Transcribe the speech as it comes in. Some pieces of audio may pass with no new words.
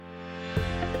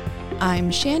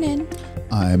I'm Shannon.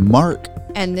 I'm Mark.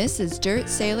 And this is Dirt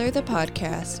Sailor, the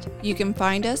podcast. You can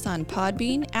find us on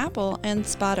Podbean, Apple, and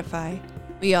Spotify.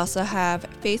 We also have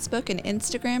Facebook and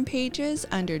Instagram pages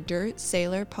under Dirt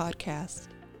Sailor Podcast.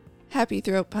 Happy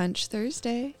Throat Punch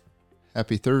Thursday.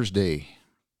 Happy Thursday,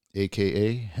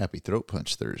 a.k.a. Happy Throat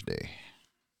Punch Thursday.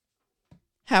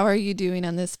 How are you doing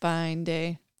on this fine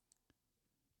day?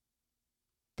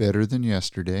 Better than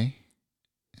yesterday,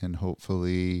 and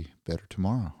hopefully better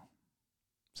tomorrow.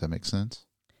 Does that make sense?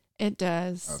 It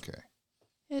does. Okay.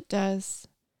 It does.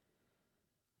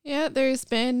 Yeah, there's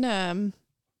been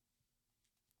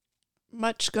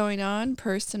much going on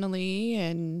personally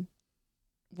and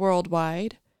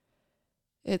worldwide.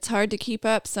 It's hard to keep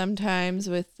up sometimes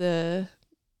with the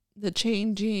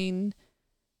changing,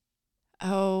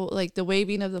 like the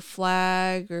waving of the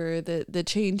flag or the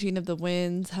changing of the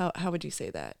winds. How would you say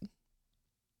that?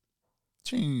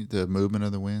 Change the movement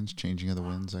of the winds, changing of the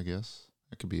winds, I guess.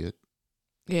 That could be it.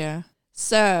 Yeah.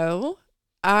 So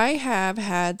I have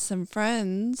had some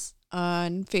friends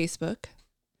on Facebook.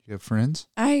 You have friends?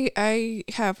 I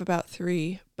have about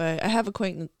 3, but I have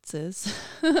acquaintances.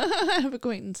 So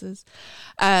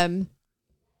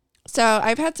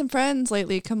I've had some friends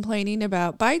lately complaining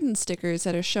about Biden stickers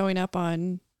that are showing up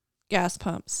on gas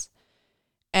pumps.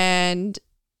 And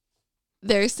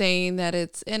they're saying that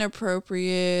it's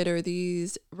inappropriate or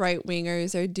these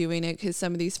right-wingers are doing it because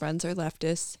some of these friends are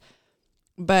leftists.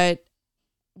 But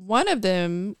one of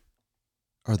them...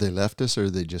 Are they leftists or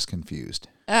are they just confused?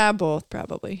 Both,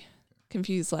 probably.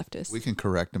 Confused leftists. We can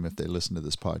correct them if they listen to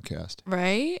this podcast.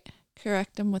 Right?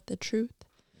 Correct them with the truth.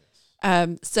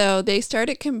 So they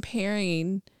started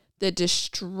comparing the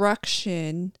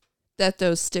destruction that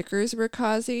those stickers were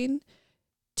causing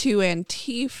to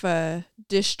Antifa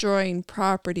destroying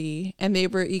property, and they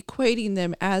were equating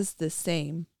them as the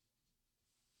same.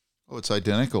 Oh, it's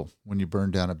identical when you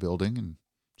burn down a building and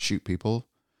shoot people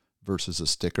versus a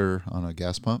sticker on a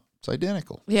gas pump. It's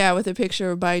identical. Yeah, with a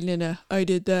picture of Biden and I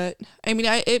did that. I mean,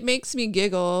 it makes me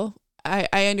giggle.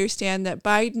 I understand that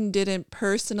Biden didn't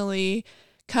personally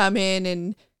come in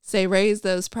and say, raise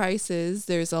those prices.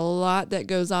 There's a lot that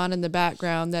goes on in the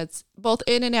background that's both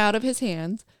in and out of his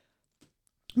hands.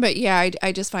 But yeah,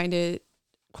 I just find it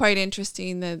quite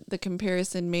interesting that the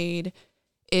comparison made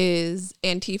is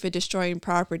Antifa destroying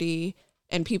property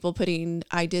and people putting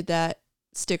I did that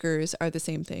stickers are the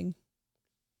same thing.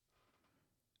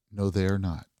 No, they are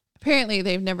not. Apparently,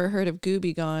 they've never heard of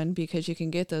Gooby Gone because you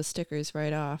can get those stickers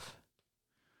right off.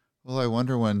 Well, I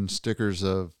wonder when stickers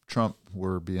of Trump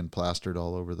were being plastered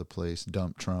all over the place,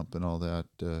 dump Trump and all that,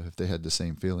 if they had the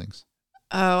same feelings.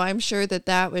 Oh, I'm sure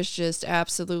that was just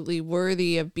absolutely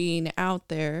worthy of being out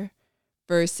there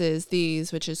versus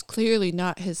these, which is clearly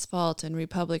not his fault, and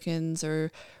Republicans or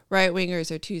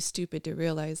right-wingers are too stupid to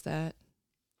realize that.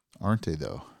 Aren't they,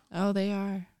 though? Oh, they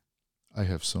are. I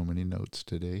have so many notes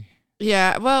today.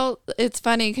 Yeah, well, it's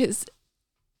funny because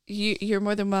you're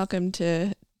more than welcome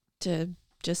to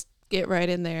just get right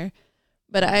in there.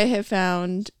 But I have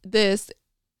found this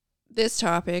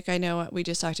topic, I know we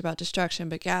just talked about destruction,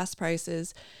 but gas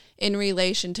prices in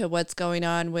relation to what's going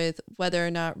on with whether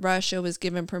or not Russia was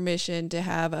given permission to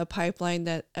have a pipeline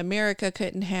that America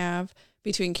couldn't have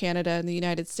between Canada and the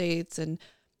United States. And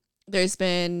there's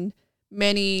been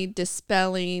many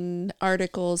dispelling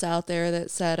articles out there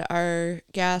that said our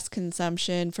gas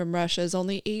consumption from Russia is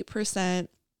only 8%.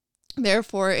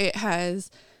 Therefore, it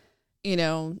has,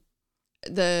 the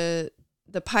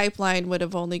pipeline would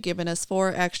have only given us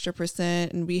 4% extra,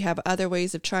 and we have other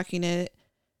ways of trucking it.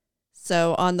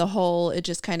 So on the whole, it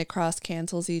just kind of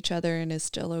cross-cancels each other and is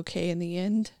still okay in the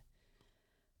end.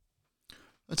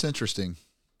 That's interesting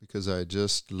because I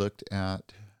just looked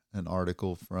at an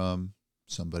article from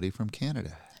somebody from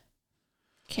Canada.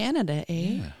 Canada,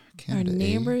 eh? Yeah, Canada. Our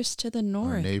neighbors to the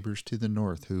north. Our neighbors to the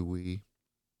north who we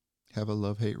have a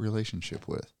love-hate relationship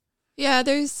with. Yeah,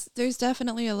 there's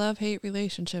definitely a love-hate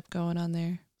relationship going on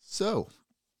there. So,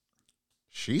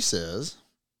 she says,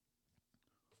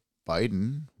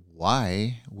 Biden,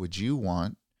 why would you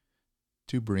want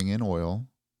to bring in oil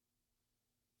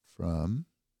from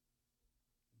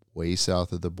way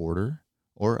south of the border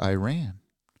or Iran?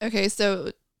 Okay,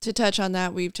 so to touch on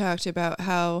that, we've talked about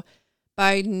how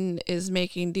Biden is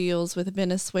making deals with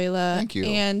Venezuela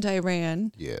and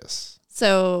Iran. Yes.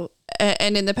 So,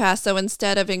 and in the past, so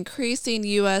instead of increasing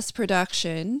U.S.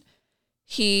 production,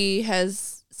 he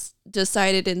has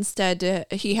decided instead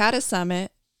he had a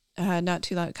summit, not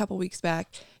too long, a couple weeks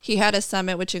back. He had a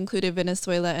summit which included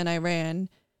Venezuela and Iran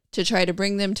to try to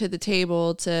bring them to the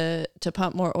table to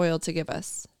pump more oil to give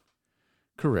us.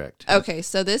 Correct. Okay,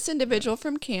 so this individual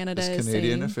from Canada This is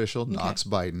Canadian saying, official knocks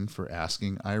Biden for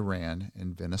asking Iran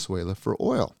and Venezuela for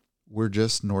oil. We're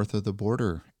just north of the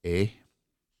border, eh?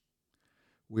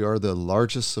 We are the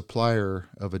largest supplier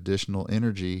of additional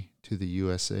energy to the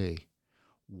USA.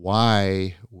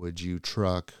 Why would you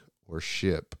truck or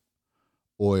ship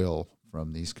oil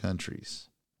from these countries?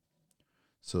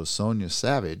 So Sonia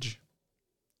Savage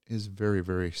is a very,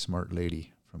 very smart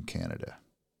lady from Canada.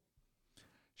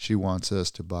 She wants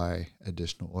us to buy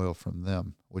additional oil from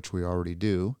them, which we already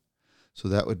do. So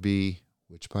that would be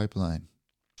which pipeline?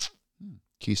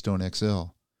 Keystone XL.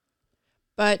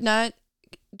 but not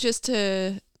just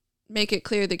to make it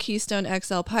clear, the Keystone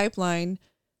XL pipeline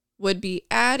would be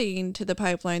adding to the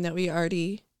pipeline that we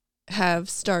already have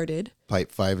started.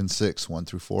 Pipe 5 and 6, 1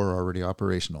 through 4 are already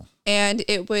operational. And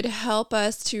it would help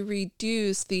us to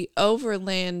reduce the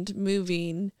overland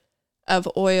moving of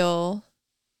oil,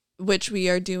 which we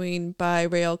are doing by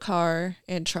rail, car,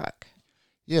 and truck.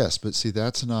 Yes, but see,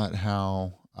 that's not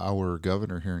how our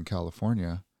governor here in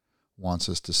California wants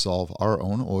us to solve our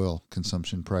own oil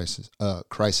consumption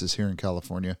crisis here in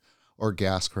California, or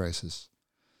gas crisis.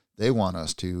 They want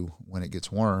us to, when it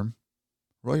gets warm,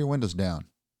 roll your windows down,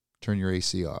 turn your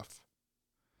AC off.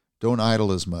 Don't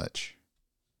idle as much.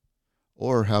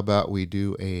 Or how about we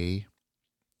do a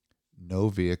no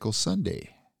vehicle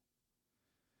Sunday?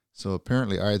 So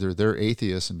apparently either they're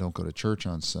atheists and don't go to church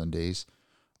on Sundays,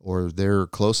 or they're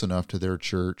close enough to their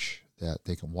church that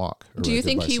they can walk. Do you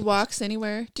think he walks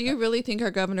anywhere? Do you really think our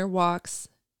governor walks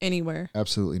anywhere?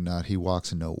 Absolutely not. He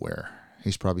walks nowhere.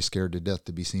 He's probably scared to death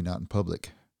to be seen out in public.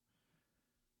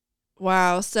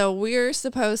 Wow. So we're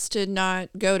supposed to not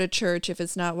go to church if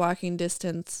it's not walking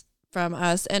distance from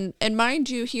us. And mind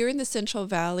you, here in the Central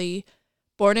Valley,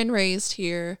 born and raised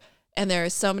here, and there are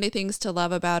so many things to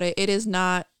love about it, it is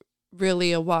not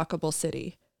really a walkable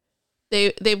city.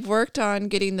 They've worked on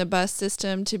getting the bus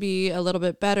system to be a little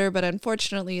bit better, but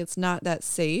unfortunately it's not that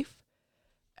safe.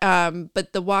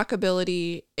 But the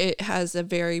walkability, it has a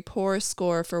very poor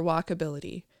score for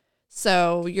walkability.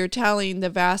 So you're telling the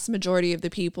vast majority of the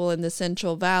people in the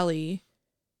Central Valley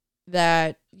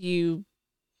that you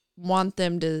want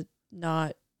them to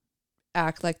not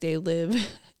act like they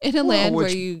live in a land where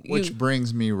you... Which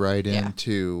brings me right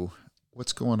into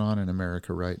what's going on in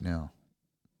America right now.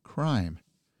 Crime.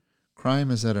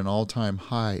 Crime is at an all-time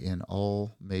high in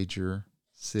all major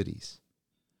cities.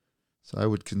 So I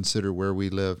would consider where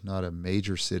we live not a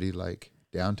major city like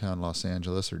downtown Los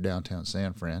Angeles or downtown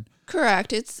San Fran.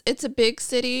 Correct. It's a big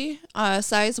city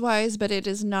size-wise, but it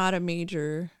is not a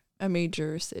major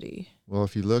city. Well,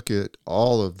 if you look at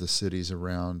all of the cities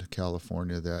around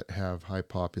California that have high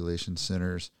population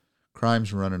centers,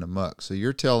 crime's running amok. So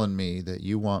you're telling me that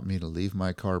you want me to leave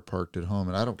my car parked at home,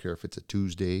 and I don't care if it's a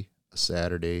Tuesday, a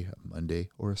Saturday, a Monday,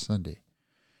 or a Sunday,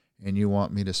 and you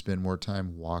want me to spend more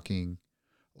time walking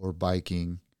or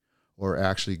biking or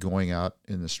actually going out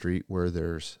in the street where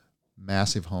there's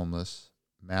massive homeless,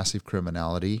 massive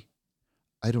criminality?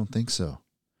 I don't think so.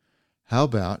 How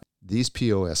about these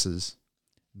POSs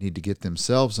need to get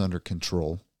themselves under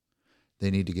control?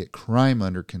 They need to get crime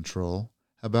under control.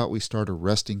 How about we start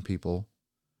arresting people,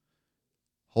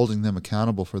 holding them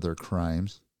accountable for their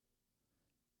crimes,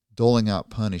 doling out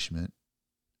punishment,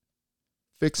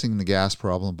 fixing the gas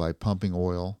problem by pumping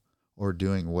oil or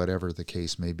doing whatever the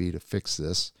case may be to fix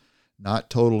this. Not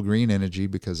total green energy,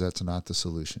 because that's not the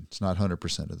solution. It's not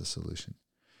 100% of the solution.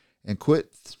 And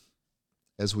quit,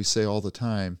 as we say all the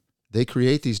time, they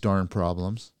create these darn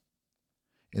problems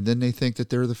and then they think that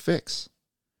they're the fix.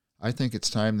 I think it's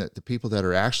time that the people that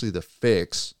are actually the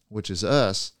fix, which is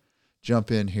us, jump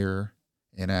in here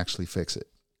and actually fix it.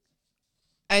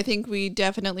 I think we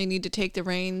definitely need to take the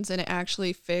reins and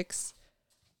actually fix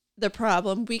the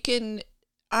problem.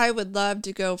 I would love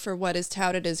to go for what is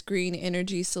touted as green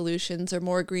energy solutions or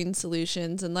more green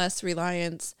solutions and less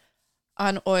reliance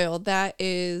on oil. That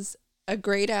is a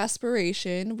great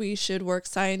aspiration. We should work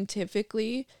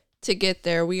scientifically to get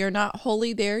there. We are not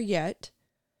wholly there yet,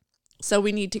 so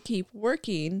we need to keep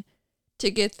working to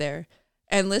get there.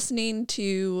 And listening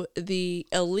to the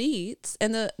elites,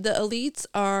 and the elites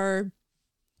are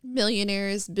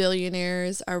millionaires,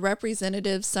 billionaires, our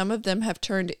representatives. Some of them have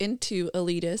turned into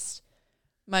elitists,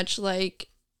 much like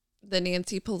the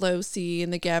Nancy Pelosi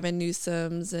and the Gavin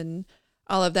Newsoms and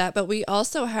all of that. But we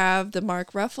also have the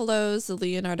Mark Ruffalos, the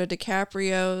Leonardo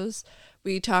DiCaprios.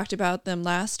 We talked about them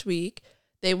last week.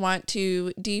 They want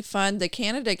to defund the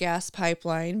Canada gas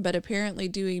pipeline, but apparently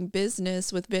doing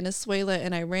business with Venezuela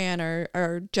and Iran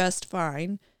are just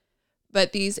fine.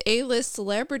 But these A-list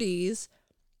celebrities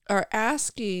are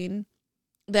asking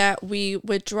that we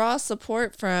withdraw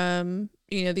support from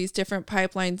these different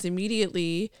pipelines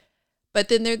immediately. But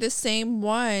then they're the same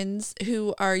ones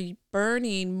who are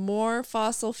burning more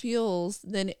fossil fuels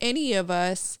than any of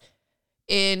us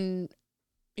in,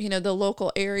 the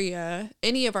local area,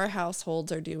 any of our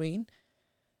households are doing.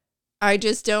 I'm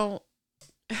just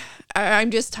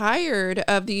tired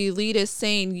of the elitists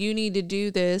saying, you need to do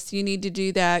this, you need to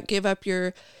do that, give up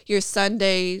your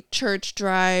Sunday church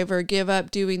drive or give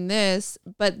up doing this.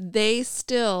 But they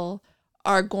still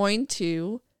are going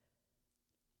to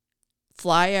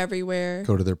fly everywhere.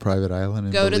 Go to their private island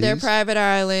and go to their private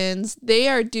islands. They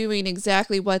are doing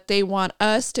exactly what they want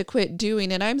us to quit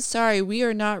doing. And I'm sorry, we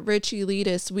are not rich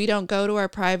elitists. We don't go to our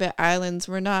private islands.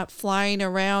 We're not flying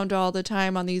around all the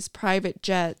time on these private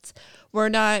jets. We're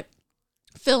not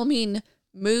filming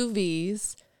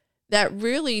movies that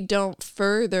really don't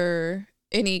further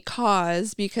any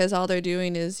cause, because all they're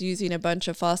doing is using a bunch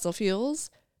of fossil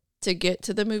fuels to get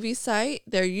to the movie site.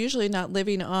 They're usually not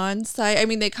living on site. I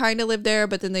mean, they kind of live there,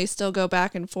 but then they still go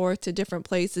back and forth to different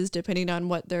places depending on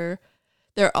what they're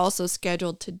also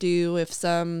scheduled to do. If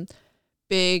some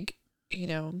big,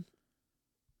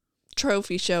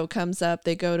 trophy show comes up,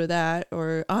 they go to that,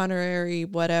 or honorary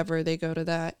whatever, they go to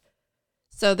that.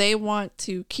 So they want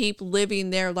to keep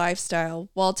living their lifestyle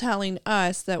while telling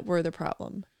us that we're the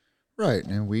problem. Right.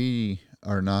 And we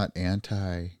are not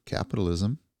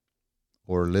anti-capitalism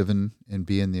or living and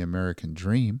being the American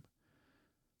dream.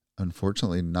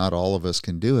 Unfortunately, not all of us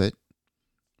can do it,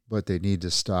 but they need to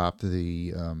stop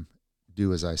the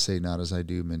do as I say, not as I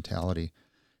do mentality.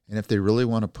 And if they really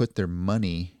want to put their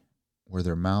money where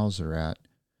their mouths are at,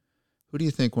 who do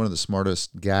you think one of the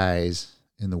smartest guys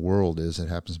in the world is that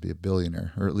happens to be a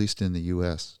billionaire, or at least in the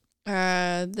U.S.?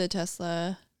 The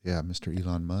Tesla. Yeah, Mr.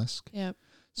 Elon Musk. Yep.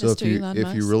 So if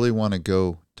you really want to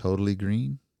go totally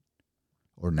green,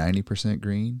 or 90%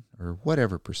 green, or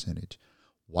whatever percentage,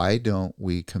 why don't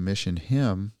we commission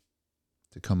him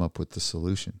to come up with the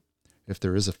solution? If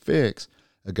there is a fix,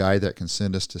 a guy that can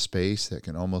send us to space, that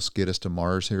can almost get us to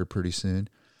Mars here pretty soon,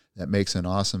 that makes an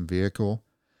awesome vehicle,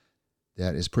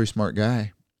 that is a pretty smart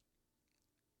guy,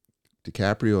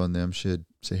 DiCaprio and them should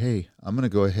say, hey, I'm going to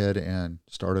go ahead and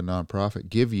start a nonprofit,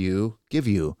 give you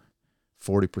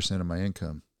 40% of my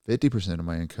income, 50% of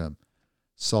my income,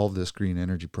 solve this green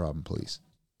energy problem, please.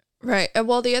 Right.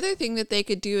 Well, the other thing that they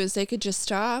could do is they could just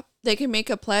stop. They can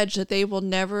make a pledge that they will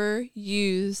never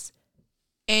use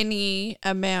any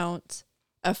amount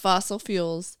of fossil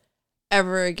fuels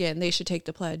ever again. They should take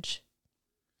the pledge.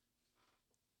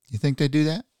 You think they do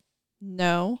that?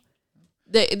 No.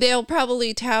 They'll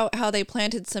probably tout how they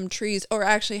planted some trees, or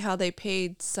actually how they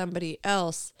paid somebody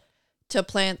else to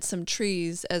plant some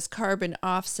trees as carbon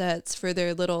offsets for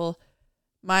their little,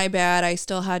 my bad, I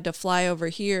still had to fly over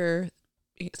here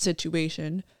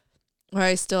situation, or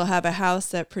I still have a house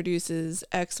that produces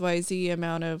XYZ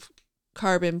amount of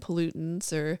carbon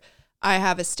pollutants, or I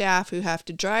have a staff who have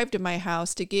to drive to my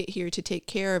house to get here to take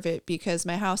care of it because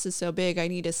my house is so big, I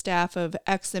need a staff of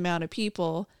X amount of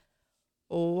people.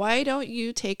 Why don't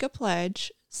you take a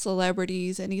pledge,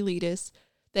 celebrities and elitists,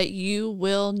 that you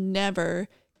will never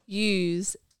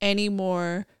use any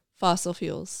more fossil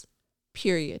fuels,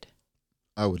 period?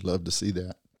 I would love to see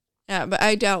that. Yeah, but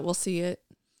I doubt we'll see it.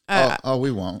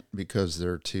 We won't, because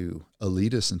they're too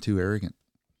elitist and too arrogant.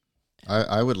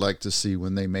 I would like to see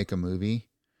when they make a movie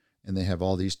and they have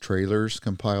all these trailers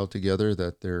compiled together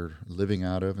that they're living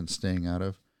out of and staying out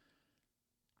of,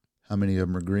 how many of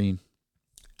them are green?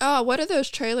 Oh, what are those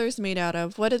trailers made out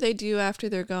of? What do they do after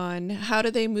they're gone? How do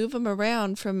they move them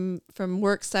around from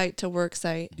work site to work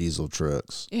site? Diesel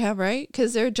trucks. Yeah, right?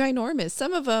 Because they're ginormous.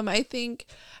 Some of them, I think,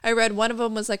 I read one of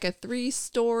them was like a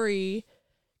 3-story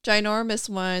ginormous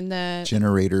one that...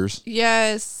 Generators.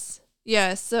 Yes.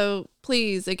 Yes. So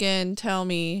please, again, tell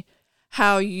me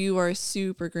how you are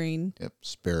super green. Yep,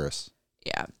 spare us.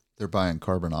 Yeah. They're buying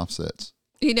carbon offsets.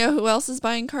 You know who else is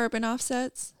buying carbon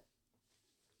offsets?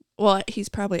 Well, he's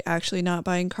probably actually not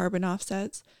buying carbon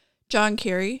offsets. John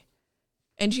Kerry.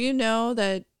 And you know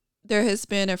that there has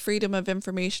been a Freedom of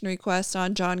Information request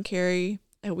on John Kerry.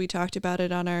 And we talked about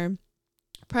it on our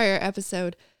prior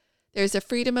episode. There's a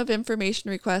Freedom of Information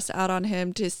request out on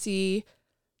him to see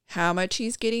how much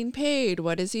he's getting paid.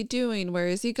 What is he doing? Where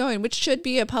is he going? Which should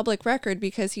be a public record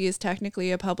because he is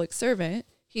technically a public servant.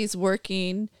 He's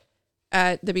working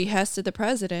at the behest of the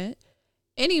president.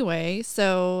 Anyway,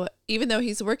 so even though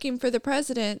he's working for the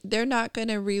president, they're not going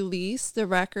to release the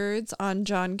records on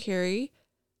John Kerry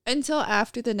until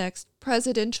after the next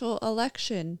presidential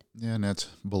election. Yeah, and that's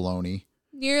baloney.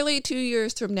 Nearly 2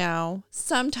 years from now,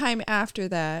 sometime after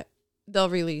that, they'll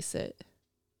release it.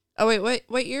 Oh, wait,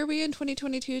 what year are we in?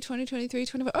 2022, 2023,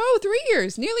 25? Oh, 3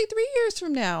 years. Nearly 3 years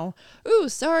from now. Ooh,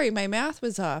 sorry, my math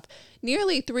was off.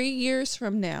 Nearly 3 years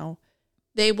from now,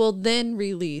 they will then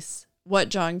release what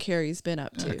John Kerry's been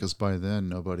up to. Because by then,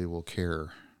 nobody will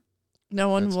care. No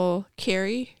one will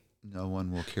carry? No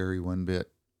one will carry one bit.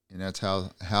 And that's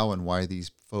how and why these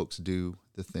folks do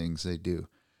the things they do.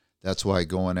 That's why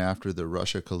going after the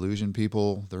Russia collusion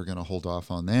people, they're going to hold off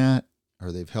on that.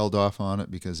 Or they've held off on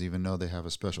it because even though they have a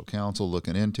special counsel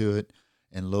looking into it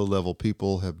and low-level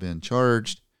people have been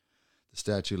charged, the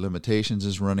statute of limitations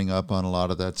is running up on a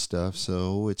lot of that stuff,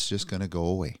 so it's just going to go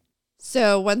away.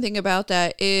 So one thing about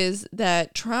that is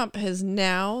that Trump has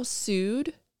now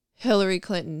sued Hillary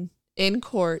Clinton in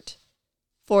court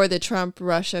for the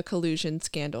Trump-Russia collusion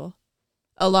scandal,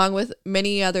 along with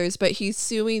many others, but he's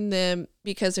suing them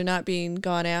because they're not being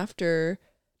gone after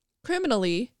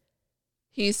criminally.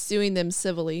 He's suing them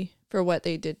civilly for what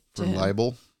they did to him. For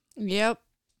libel? Yep.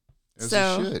 As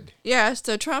so, he should. Yeah,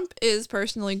 so Trump is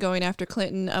personally going after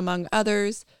Clinton, among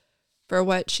others, for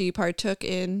what she partook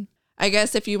in. I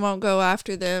guess if you won't go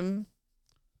after them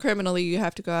criminally, you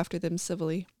have to go after them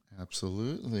civilly.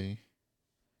 Absolutely.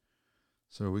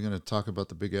 So are we going to talk about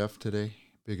the big F today?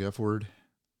 Big F word?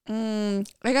 I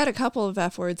got a couple of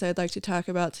F words I'd like to talk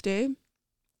about today.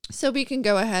 So we can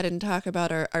go ahead and talk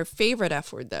about our favorite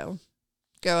F word, though.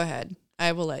 Go ahead.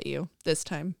 I will let you this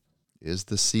time. Is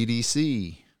the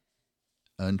CDC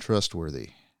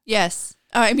untrustworthy? Yes.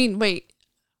 Oh, I mean, wait.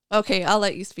 Okay, I'll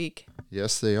let you speak.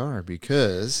 Yes, they are,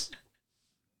 because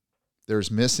there's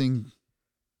missing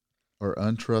or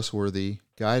untrustworthy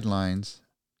guidelines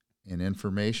and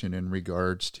information in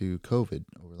regards to COVID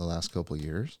over the last couple of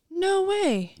years. No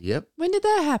way. Yep. When did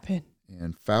that happen?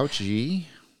 And Fauci,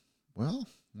 well,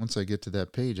 once I get to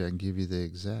that page, I can give you the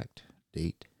exact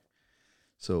date.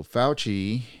 So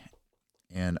Fauci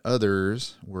and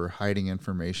others were hiding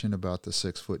information about the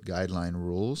 6-foot guideline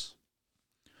rules.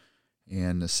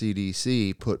 And the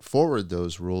CDC put forward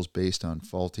those rules based on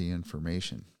faulty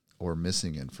information or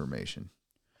missing information.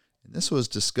 And this was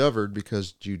discovered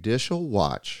because Judicial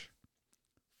Watch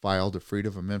filed a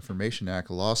Freedom of Information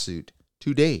Act lawsuit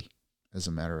today, as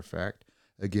a matter of fact,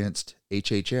 against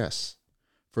HHS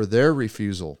for their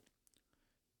refusal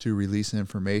to release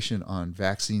information on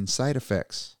vaccine side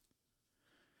effects.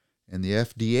 And the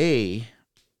FDA,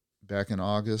 back in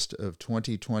August of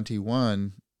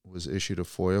 2021, was issued a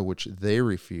FOIA, which they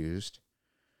refused.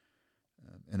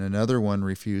 And another one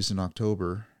refused in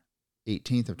October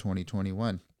 18th of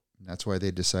 2021. And that's why they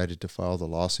decided to file the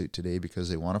lawsuit today, because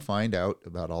they want to find out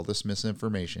about all this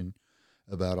misinformation,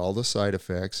 about all the side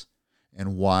effects,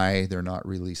 and why they're not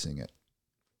releasing it.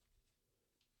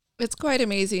 It's quite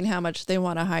amazing how much they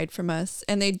want to hide from us.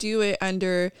 And they do it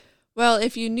under, well,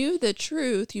 if you knew the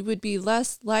truth, you would be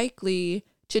less likely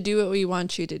to do what we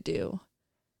want you to do.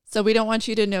 So we don't want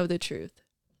you to know the truth.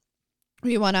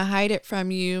 We want to hide it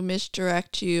from you,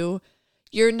 misdirect you.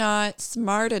 You're not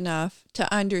smart enough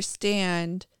to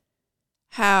understand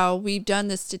how we've done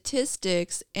the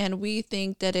statistics, and we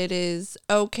think that it is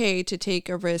okay to take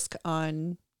a risk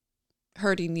on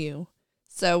hurting you.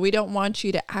 So we don't want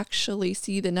you to actually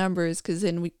see the numbers, because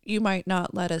then you might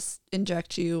not let us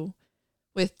inject you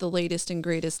with the latest and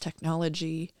greatest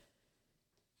technology.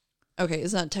 Okay,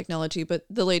 it's not technology, but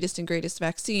the latest and greatest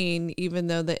vaccine, even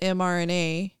though the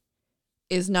mRNA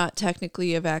is not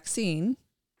technically a vaccine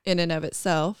in and of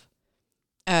itself.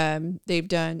 They've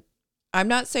done, I'm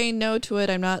not saying no to it.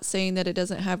 I'm not saying that it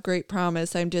doesn't have great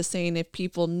promise. I'm just saying if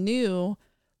people knew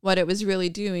what it was really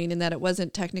doing and that it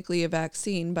wasn't technically a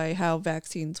vaccine by how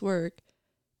vaccines work,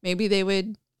 maybe they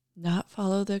would not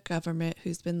follow the government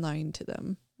who's been lying to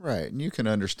them. Right. And you can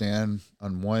understand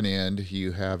on one end,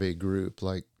 you have a group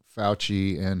like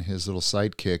Fauci and his little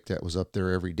sidekick that was up there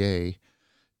every day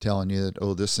telling you that,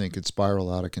 oh, this thing could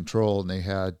spiral out of control. And they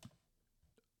had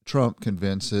Trump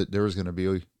convinced that there was going to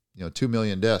be, 2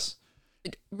 million deaths.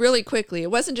 Really quickly. It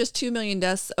wasn't just 2 million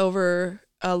deaths over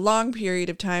a long period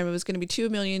of time. It was going to be 2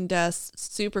 million deaths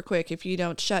super quick if you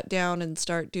don't shut down and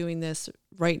start doing this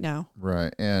right now.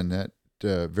 Right. And that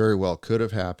very well could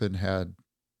have happened had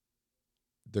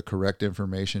the correct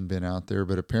information been out there.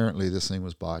 But apparently this thing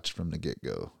was botched from the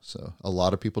get-go. So a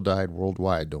lot of people died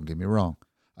worldwide. Don't get me wrong.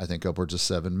 I think upwards of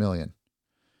 7 million.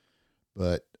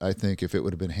 But I think if it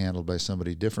would have been handled by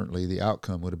somebody differently, the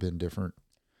outcome would have been different.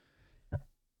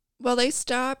 Well, they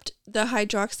stopped the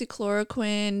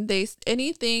hydroxychloroquine.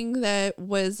 Anything that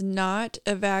was not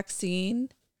a vaccine,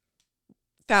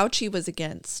 Fauci was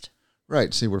against.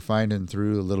 Right. See, we're finding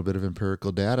through a little bit of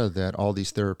empirical data that all these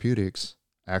therapeutics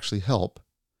actually help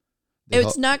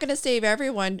It's not going to save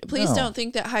everyone. Please No. don't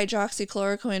think that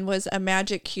hydroxychloroquine was a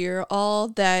magic cure all,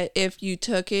 that if you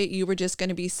took it, you were just going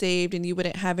to be saved and you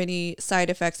wouldn't have any side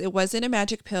effects. It wasn't a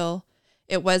magic pill.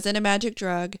 It wasn't a magic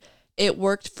drug. It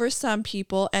worked for some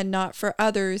people and not for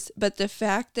others. But the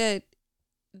fact that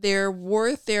there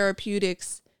were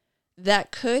therapeutics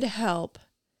that could help,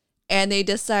 and they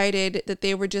decided that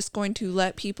they were just going to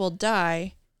let people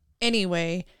die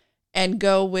anyway and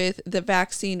go with the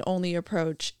vaccine only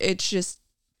approach. It's just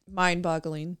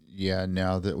mind-boggling. Yeah,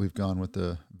 now that we've gone with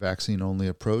the vaccine only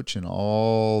approach, and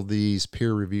all these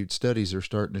peer-reviewed studies are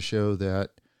starting to show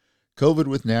that COVID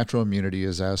with natural immunity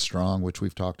is as strong, which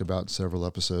we've talked about in several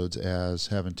episodes, as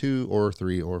having 2 or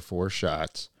 3 or 4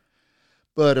 shots.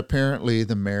 But apparently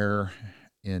the mayor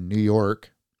in New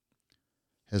York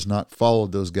has not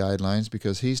followed those guidelines,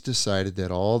 because he's decided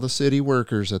that all the city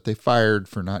workers that they fired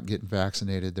for not getting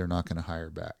vaccinated, they're not going to hire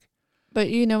back. But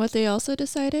you know what they also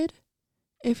decided?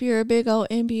 If you're a big old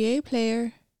NBA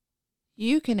player,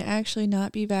 you can actually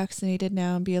not be vaccinated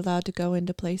now and be allowed to go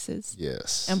into places.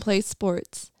 Yes. And play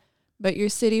sports. But your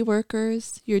city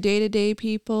workers, your day-to-day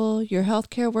people, your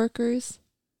healthcare workers,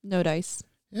 no dice.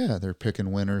 Yeah, they're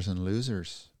picking winners and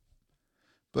losers.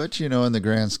 But, in the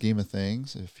grand scheme of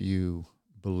things, if you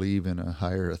believe in a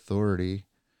higher authority,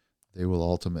 they will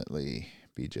ultimately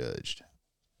be judged.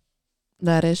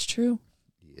 That is true.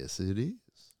 Yes, it is.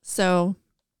 So,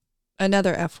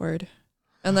 another F word.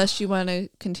 Unless you want to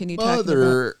continue talking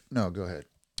about... No, go ahead.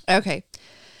 Okay.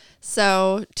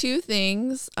 So, 2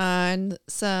 things on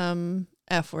some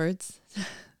F words.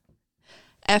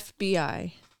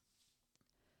 FBI.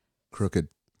 Crooked.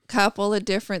 Couple of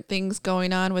different things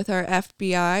going on with our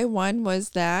FBI. One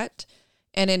was that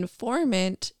an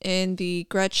informant in the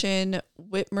Gretchen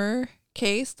Whitmer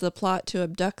case, the plot to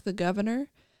abduct the governor.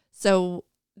 So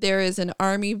there is an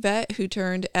Army vet who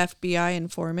turned FBI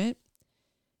informant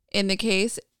in the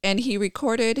case, and he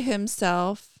recorded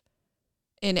himself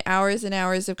in hours and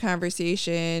hours of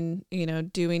conversation,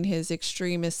 doing his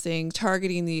extremist thing,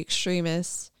 targeting the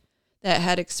extremists that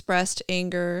had expressed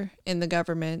anger in the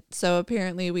government. So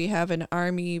apparently we have an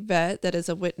Army vet that is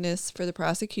a witness for the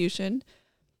prosecution.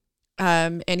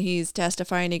 And he's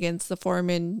testifying against the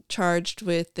foreman charged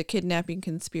with the kidnapping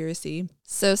conspiracy.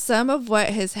 So some of what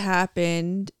has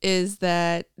happened is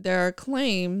that there are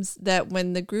claims that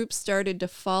when the group started to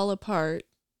fall apart,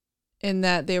 in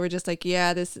that they were just like,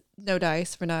 yeah, this, no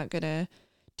dice, we're not going to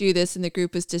do this, and the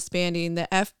group is disbanding, the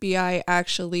FBI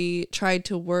actually tried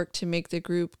to work to make the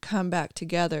group come back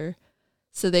together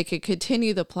so they could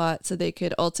continue the plot, so they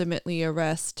could ultimately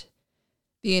arrest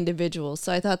the individual.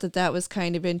 So I thought that that was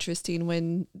kind of interesting,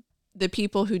 when the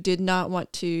people who did not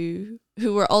want to,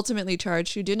 who were ultimately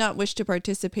charged, who did not wish to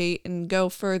participate and go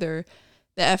further,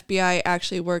 the FBI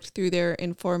actually worked through their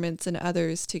informants and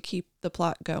others to keep the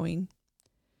plot going.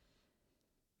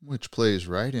 Which plays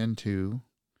right into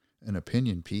an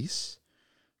opinion piece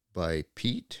by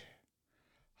Pete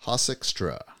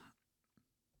Hosekstra.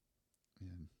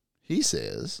 He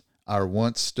says, our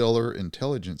once stellar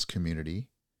intelligence community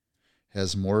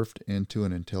has morphed into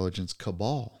an intelligence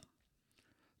cabal.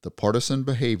 The partisan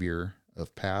behavior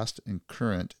of past and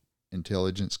current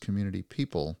intelligence community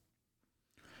people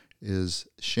is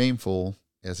shameful,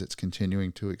 as it's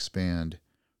continuing to expand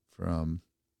from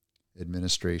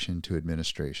administration to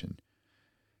administration.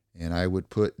 And I would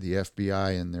put the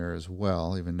FBI in there as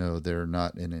well, even though they're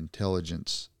not an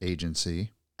intelligence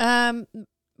agency.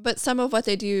 But some of what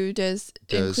they do does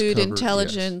include cover,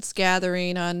 intelligence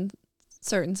gathering on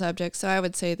certain subjects. So I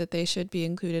would say that they should be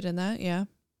included in that, yeah.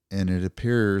 And it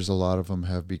appears a lot of them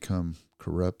have become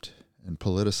corrupt and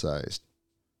politicized.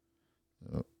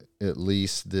 At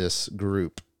least this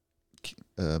group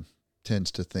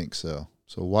tends to think so.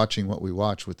 So watching what we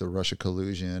watch with the Russia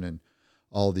collusion and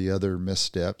all the other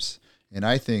missteps, and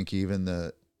I think even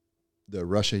the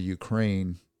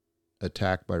Russia-Ukraine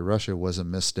attack by Russia was a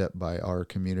misstep by our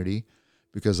community,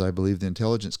 because I believe the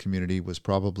intelligence community was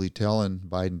probably telling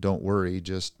Biden, don't worry,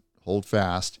 just hold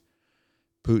fast.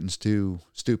 Putin's too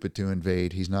stupid to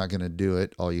invade. He's not going to do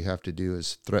it. All you have to do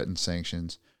is threaten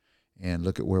sanctions. And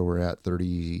look at where we're at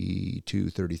 32,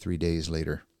 33 days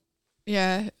later.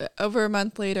 Yeah, over a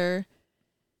month later.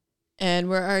 And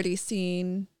we're already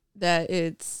seeing that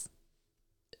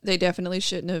they definitely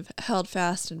shouldn't have held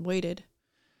fast and waited.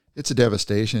 It's a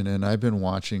devastation. And I've been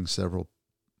watching several,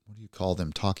 what do you call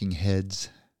them, talking heads,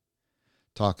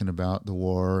 talking about the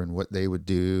war and what they would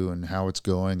do and how it's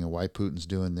going and why Putin's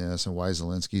doing this and why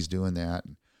Zelensky's doing that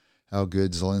and how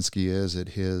good Zelensky is at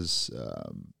his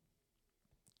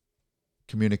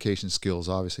communication skills,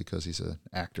 obviously, because he's an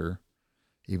actor,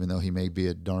 even though he may be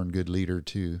a darn good leader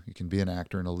too. He can be an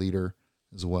actor and a leader.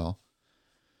 as well.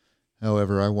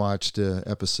 However, I watched an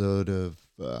episode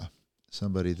of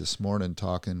somebody this morning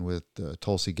talking with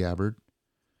Tulsi Gabbard,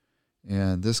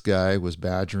 and this guy was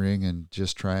badgering and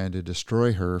just trying to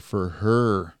destroy her for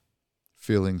her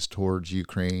feelings towards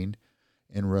Ukraine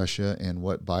and Russia and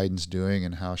what Biden's doing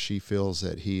and how she feels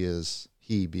that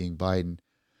he being Biden,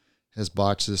 has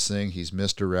botched this thing. He's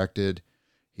misdirected.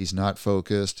 He's not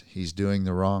focused. He's doing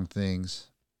the wrong things.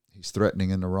 He's threatening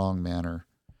in the wrong manner.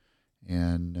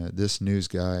 And this news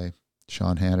guy,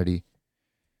 Sean Hannity,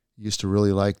 used to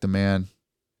really like the man.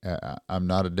 I'm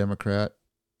not a Democrat.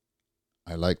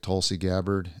 I like Tulsi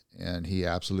Gabbard, and he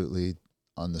absolutely,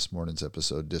 on this morning's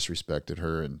episode, disrespected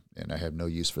her, and I have no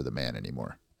use for the man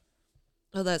anymore.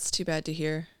 Well, that's too bad to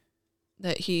hear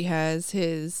that he has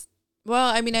his...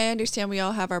 Well, I mean, I understand we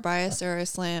all have our bias or our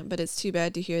slant, but it's too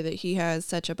bad to hear that he has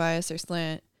such a bias or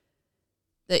slant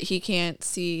that he can't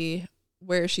see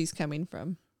where she's coming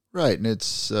from. Right, and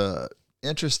it's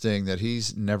interesting that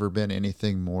he's never been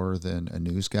anything more than a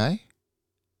news guy,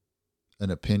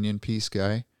 an opinion piece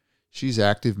guy. She's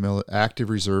active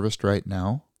reservist right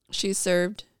now. She's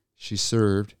served. She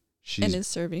served. And is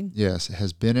serving. Yes,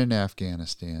 has been in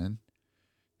Afghanistan,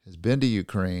 has been to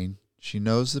Ukraine. She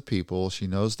knows the people. She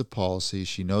knows the policy.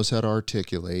 She knows how to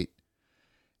articulate.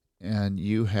 And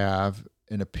you have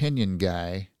an opinion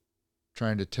guy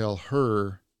trying to tell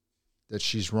her that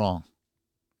she's wrong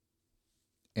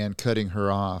and cutting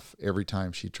her off every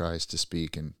time she tries to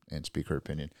speak and speak her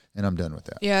opinion. And I'm done with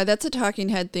that. Yeah, that's a talking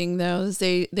head thing, though. Is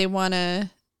they want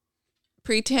to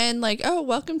pretend like, oh,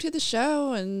 welcome to the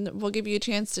show, and we'll give you a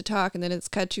chance to talk, and then it's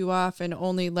cut you off and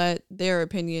only let their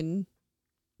opinion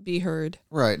be heard.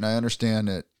 Right, and I understand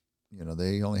that,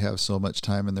 they only have so much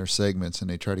time in their segments, and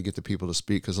they try to get the people to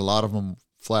speak because a lot of them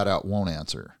flat out won't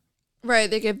answer. Right,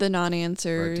 they give the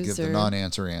non-answers. Right, to give the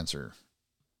non-answer answer.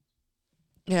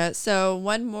 Yeah, so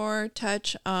one more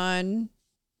touch on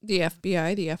the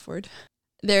FBI, the F word.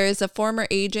 There is a former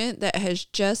agent that has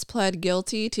just pled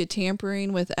guilty to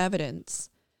tampering with evidence.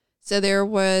 So there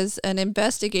was an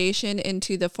investigation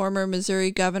into the former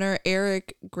Missouri Governor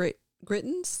Eric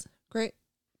Greitens.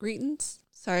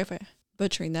 Sorry if I'm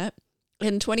butchering that.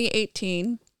 In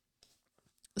 2018.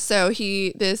 So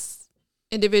this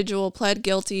individual pled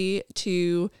guilty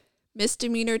to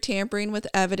misdemeanor tampering with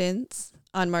evidence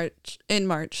in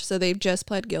March. So they've just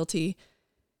pled guilty.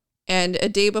 And a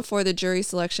day before the jury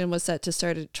selection was set to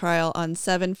start a trial on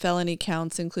 7 felony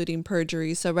counts, including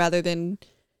perjury. So rather than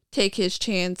take his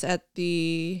chance at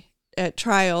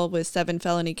trial with 7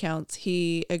 felony counts,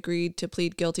 he agreed to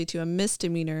plead guilty to a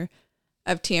misdemeanor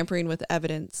of tampering with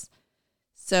evidence.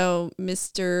 So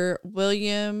Mr.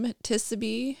 William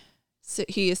Tissaby,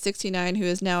 he is 69, who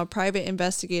is now a private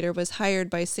investigator, was hired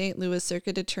by St. Louis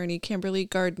Circuit Attorney Kimberly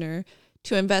Gardner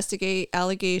to investigate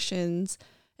allegations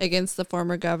against the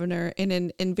former governor in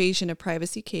an invasion of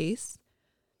privacy case.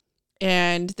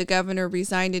 And the governor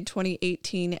resigned in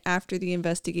 2018 after the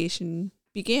investigation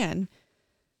began.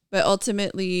 But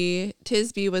ultimately,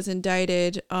 Tisby was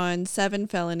indicted on 7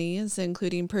 felonies,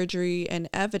 including perjury and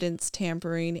evidence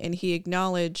tampering, and he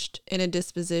acknowledged in a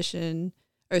deposition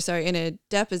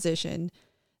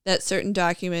that certain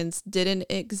documents didn't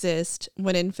exist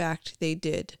when in fact they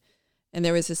did. And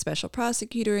there was a special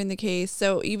prosecutor in the case.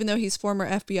 So even though he's former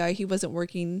FBI, he wasn't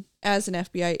working as an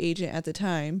FBI agent at the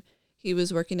time. He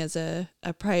was working as a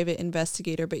private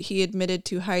investigator, but he admitted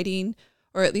to hiding,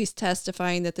 or at least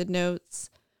testifying that the notes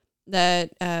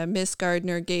that Miss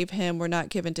Gardner gave him were not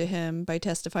given to him, by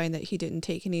testifying that he didn't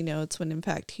take any notes when in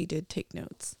fact he did take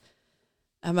notes,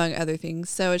 among other things.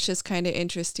 So it's just kind of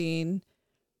interesting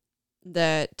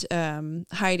that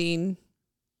hiding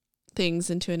things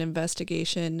into an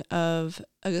investigation of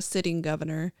a sitting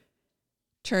governor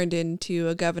turned into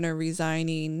a governor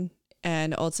resigning,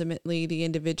 and ultimately the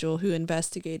individual who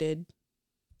investigated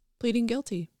pleading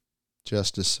guilty.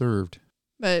 Justice served.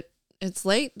 But it's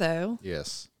late, though.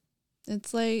 Yes.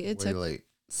 It's late. It took late.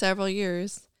 Several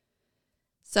years.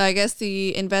 So I guess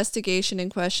the investigation in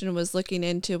question was looking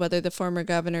into whether the former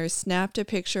governor snapped a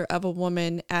picture of a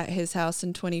woman at his house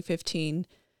in 2015.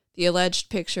 The alleged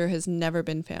picture has never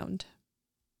been found.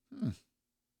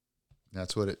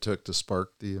 That's what it took to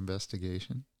spark the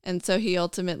investigation. And so he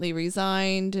ultimately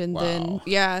resigned. And then,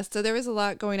 so there was a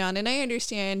lot going on. And I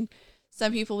understand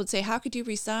some people would say, how could you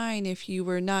resign if you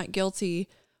were not guilty?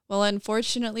 Well,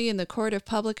 unfortunately, in the court of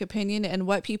public opinion and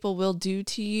what people will do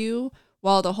to you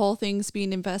while the whole thing's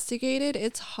being investigated,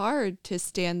 it's hard to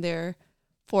stand there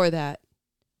for that.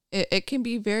 It can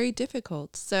be very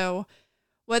difficult. So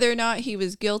whether or not he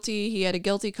was guilty, he had a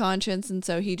guilty conscience, and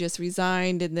so he just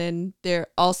resigned, and then there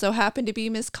also happened to be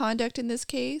misconduct in this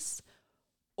case,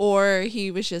 or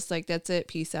he was just like, that's it,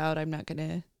 peace out. I'm not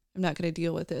gonna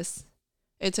deal with this.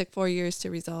 It took 4 years to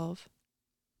resolve.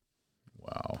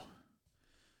 Wow.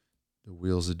 The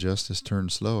wheels of justice turn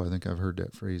slow. I think I've heard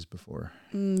that phrase before.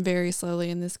 Very slowly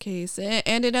in this case.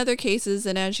 And in other cases,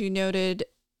 and as you noted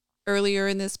earlier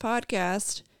in this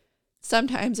podcast,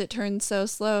 sometimes it turns so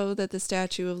slow that the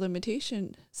statute of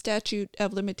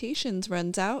limitations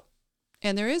runs out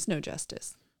and there is no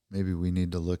justice. Maybe we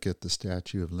need to look at the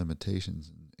statute of limitations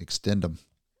and extend them.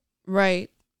 Right.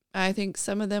 I think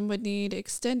some of them would need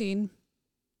extending.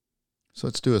 So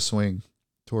let's do a swing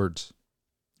towards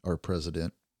our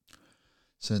president.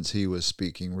 Since he was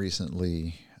speaking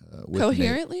recently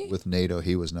coherently? With NATO,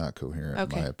 he was not coherent,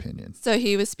 Okay. in my opinion. So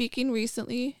he was speaking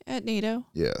recently at NATO?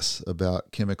 Yes,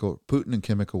 about Putin and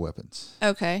chemical weapons.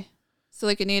 Okay. So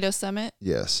like a NATO summit?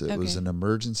 Yes, it was an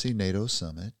emergency NATO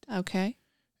summit. Okay.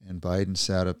 And Biden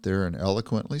sat up there and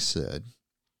eloquently said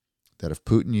that if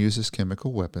Putin uses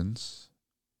chemical weapons,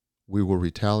 we will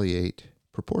retaliate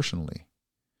proportionally.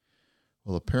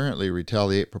 Well, apparently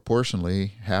retaliate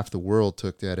proportionally, half the world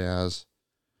took that as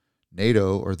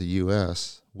NATO or the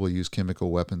U.S. will use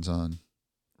chemical weapons on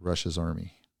Russia's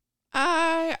army.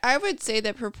 I would say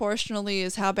that proportionally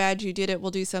is how bad you did it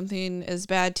will do something as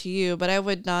bad to you, but I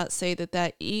would not say that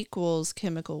that equals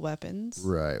chemical weapons.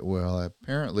 Right. Well,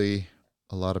 apparently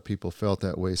a lot of people felt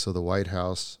that way, so the White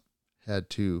House had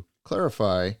to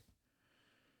clarify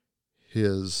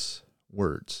his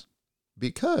words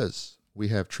because we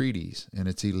have treaties and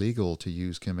it's illegal to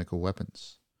use chemical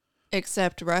weapons.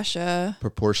 Except Russia.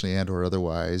 Proportionally and or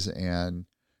otherwise. And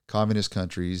communist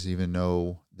countries, even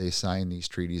though they signed these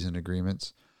treaties and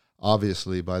agreements,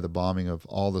 obviously by the bombing of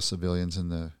all the civilians in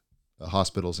the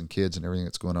hospitals and kids and everything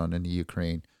that's going on in the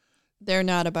Ukraine, they're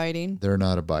not abiding. They're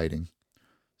not abiding.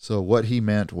 So what he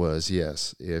meant was,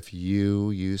 yes, if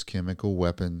you use chemical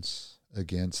weapons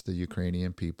against the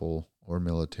Ukrainian people or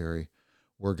military,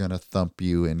 we're going to thump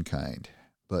you in kind,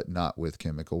 but not with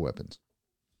chemical weapons.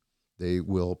 They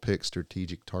will pick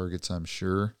strategic targets, I'm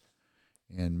sure,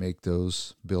 and make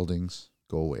those buildings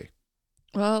go away.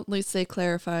 Well, at least they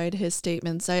clarified his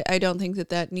statements. I don't think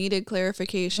that needed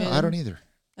clarification. No, I don't either.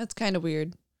 That's kind of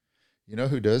weird. You know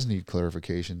who does need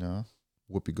clarification now?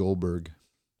 Whoopi Goldberg.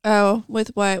 Oh,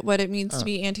 with what it means to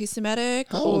be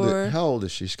anti-Semitic? How old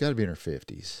is she? She's got to be in her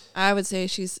 50s. I would say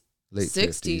she's late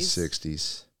 60s. 50s,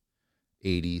 60s,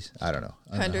 80s. I don't know.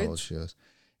 I don't know how old Hundreds. she is.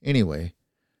 Anyway,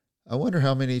 I wonder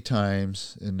how many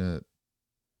times in the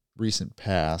recent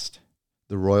past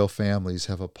the royal families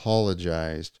have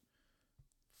apologized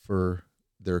for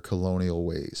their colonial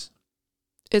ways.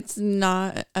 It's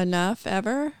not enough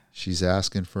ever. She's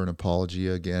asking for an apology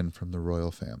again from the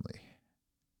royal family.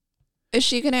 Is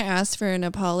she going to ask for an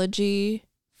apology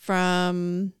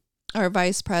from our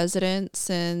vice president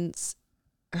since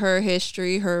her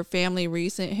history, her family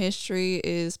recent history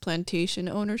is plantation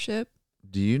ownership?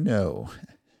 Do you know?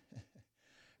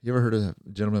 You ever heard of a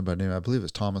gentleman by name, I believe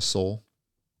it's Thomas Sowell?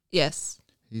 Yes.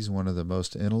 He's one of the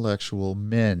most intellectual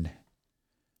men.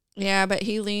 Yeah, but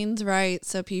he leans right,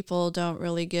 so people don't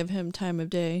really give him time of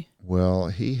day. Well,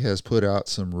 he has put out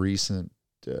some recent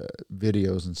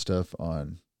videos and stuff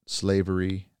on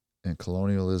slavery and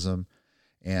colonialism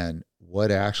and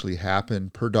what actually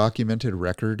happened per documented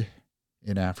record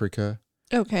in Africa.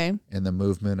 Okay. And the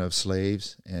movement of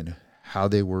slaves and how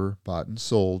they were bought and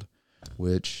sold,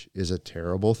 which is a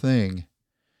terrible thing.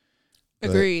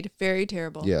 Agreed. Very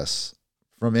terrible. Yes.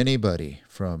 From anybody,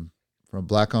 from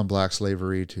black on black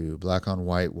slavery to black on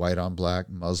white, white on black,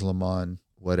 Muslim on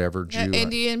whatever, Jew.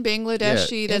 Indian,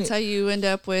 Bangladeshi, Yeah, that's how you end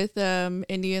up with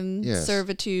Indian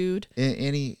servitude.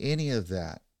 Any of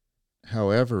that.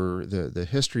 However, the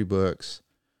history books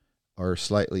are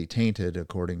slightly tainted,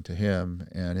 according to him,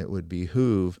 and it would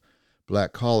behoove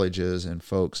black colleges and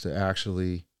folks to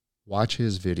actually watch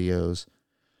his videos,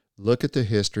 look at the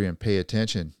history, and pay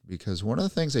attention. Because one of the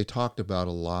things they talked about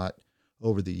a lot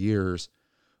over the years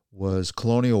was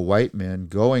colonial white men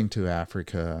going to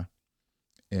Africa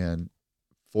and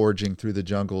foraging through the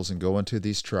jungles and going to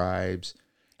these tribes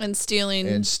and stealing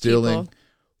people.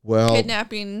 Well,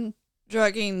 kidnapping,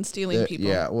 drugging, stealing people.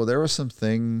 Yeah, well, there were some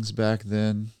things back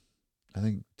then. I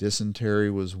think dysentery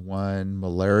was one,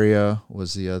 malaria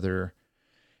was the other,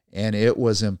 and it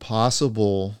was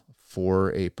impossible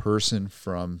for a person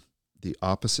from the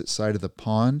opposite side of the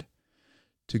pond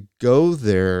to go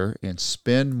there and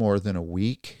spend more than a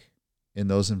week in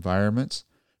those environments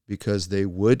because they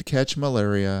would catch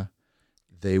malaria,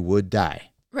 they would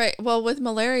die. Right. Well, with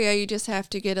malaria, you just have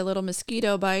to get a little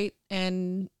mosquito bite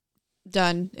and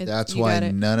done. That's why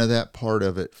none of that part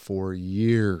of it for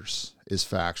years is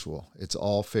factual. It's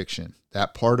all fiction.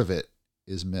 That part of it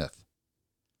is myth.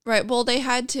 Right. Well, they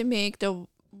had to make the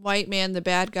white man the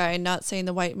bad guy, and not saying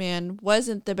the white man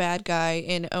wasn't the bad guy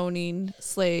in owning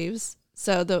slaves.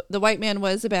 So the white man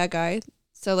was the bad guy.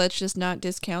 So let's just not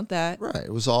discount that. Right.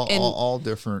 It was all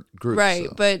different groups. Right.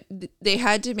 So. But they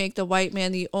had to make the white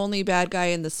man the only bad guy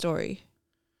in the story.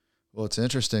 Well, it's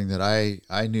interesting that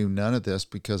I knew none of this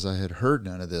because I had heard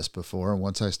none of this before. And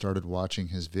once I started watching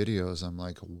his videos, I'm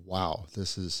like, wow,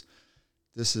 this is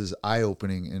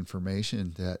eye-opening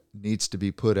information that needs to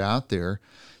be put out there.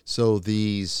 So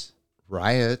these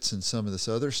riots and some of this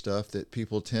other stuff that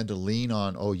people tend to lean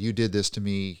on, oh, you did this to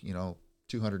me,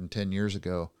 210 years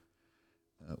ago.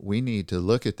 We need to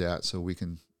look at that so we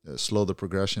can slow the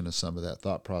progression of some of that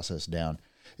thought process down.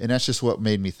 And that's just what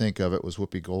made me think of it was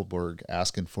Whoopi Goldberg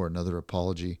asking for another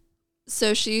apology.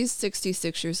 So she's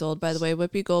 66 years old, by the way.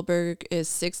 Whoopi Goldberg is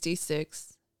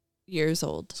 66 years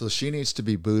old. So she needs to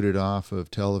be booted off of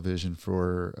television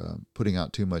for putting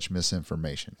out too much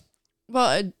misinformation.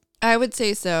 Well, I would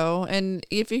say so. And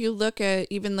if you look at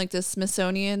even like the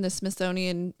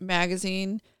Smithsonian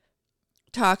magazine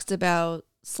talks about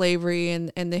slavery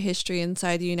and the history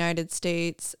inside the United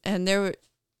States. And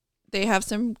they have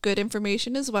some good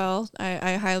information as well.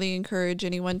 I highly encourage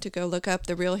anyone to go look up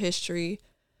the real history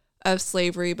of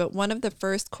slavery. But one of the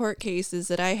first court cases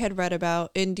that I had read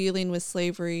about in dealing with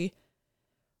slavery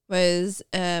was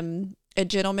a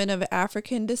gentleman of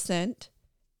African descent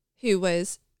who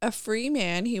was a free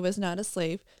man. He was not a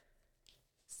slave.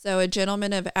 So a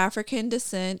gentleman of African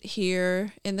descent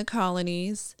here in the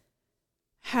colonies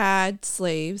had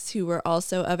slaves who were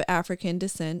also of African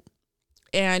descent.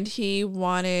 And he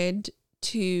wanted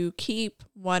to keep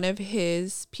one of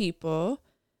his people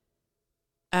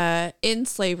in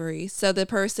slavery. So the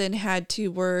person had to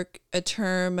work a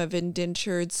term of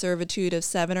indentured servitude of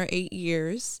 7 or 8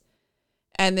 years.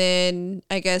 And then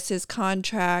I guess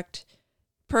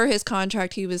per his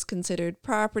contract, he was considered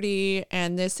property.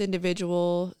 And this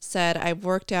individual said, I've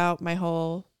worked out my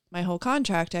whole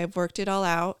contract. I've worked it all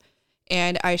out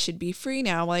and I should be free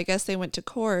now. Well, I guess they went to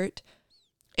court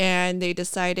and they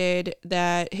decided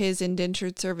that his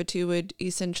indentured servitude would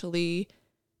essentially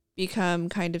become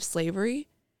kind of slavery.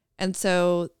 And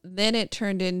so then it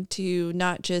turned into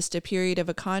not just a period of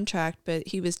a contract, but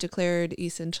he was declared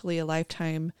essentially a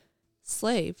lifetime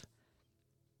slave.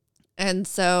 And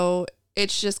so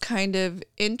it's just kind of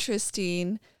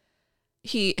interesting.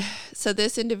 So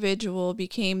this individual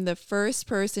became the first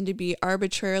person to be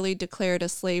arbitrarily declared a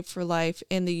slave for life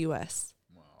in the U.S.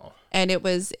 Wow. And it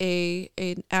was an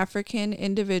African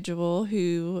individual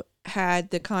who had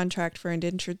the contract for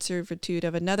indentured servitude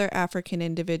of another African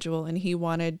individual, and he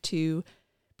wanted to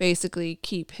basically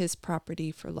keep his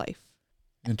property for life.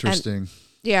 Interesting.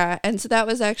 And so that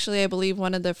was actually, I believe,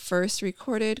 one of the first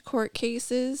recorded court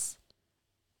cases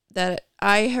that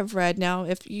I have read. Now,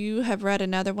 if you have read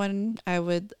another one, I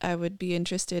would be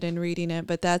interested in reading it,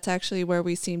 but that's actually where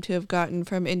we seem to have gotten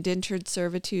from indentured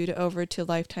servitude over to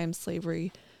lifetime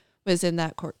slavery, was in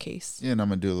that court case. Yeah, and I'm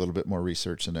going to do a little bit more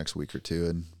research the next week or two,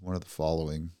 and one of the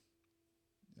following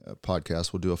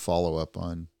podcasts will do a follow-up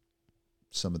on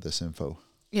some of this info.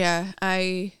 Yeah,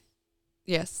 I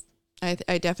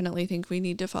definitely think we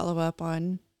need to follow up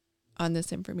on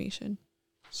this information.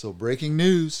 So breaking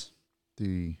news,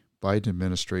 the Biden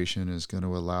administration is going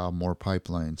to allow more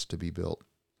pipelines to be built.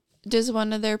 Does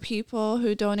one of their people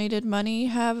who donated money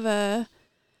have a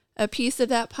piece of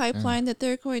that pipeline that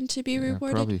they're going to be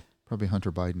rewarded? Probably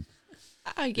Hunter Biden.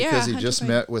 Because he just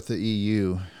met with the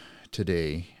EU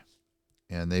today,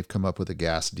 and they've come up with a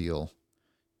gas deal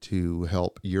to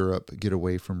help Europe get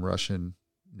away from Russian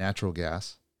natural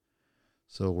gas.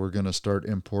 So we're going to start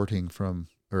exporting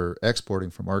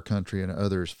from our country and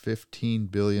others 15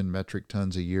 billion metric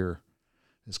tons a year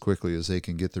as quickly as they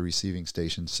can get the receiving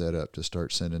stations set up to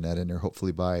start sending that in there,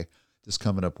 hopefully by this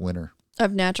coming up winter.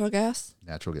 Of natural gas?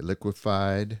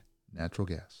 Liquefied natural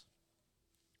gas.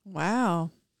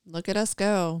 Wow. Look at us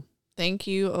go. Thank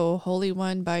you, oh Holy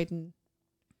One, Biden.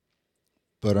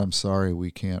 But I'm sorry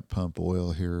we can't pump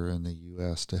oil here in the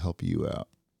U.S. to help you out.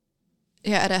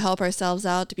 Yeah, to help ourselves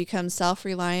out, to become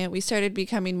self-reliant. We started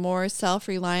becoming more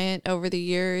self-reliant over the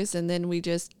years, and then we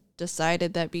just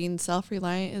decided that being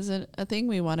self-reliant isn't a thing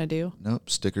we want to do. Nope.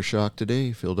 Sticker shock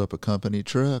today. Filled up a company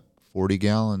truck, 40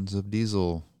 gallons of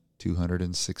diesel,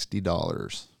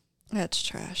 $260. That's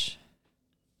trash.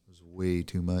 It was way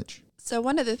too much. So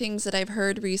one of the things that I've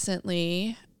heard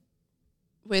recently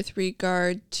with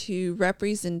regard to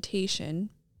representation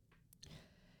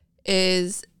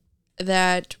is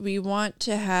that we want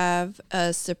to have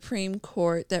a Supreme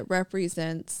Court that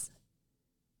represents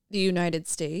the United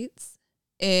States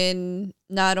in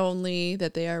not only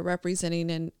that they are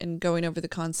representing and going over the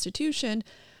Constitution,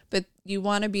 but you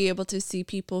want to be able to see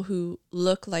people who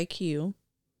look like you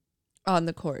on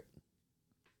the court.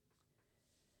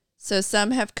 So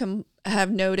some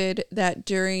have noted that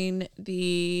during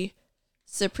the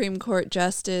Supreme Court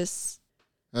Justice,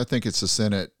 I think it's the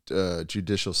Senate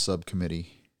Judicial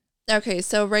Subcommittee. Okay,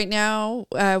 so right now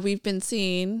we've been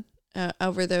seeing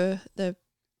over the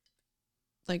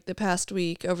past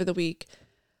week, over the week,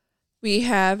 we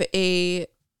have an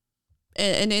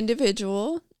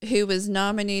individual who was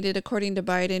nominated according to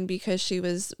Biden because she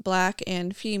was black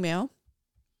and female.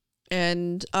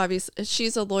 And obviously,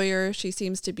 she's a lawyer. She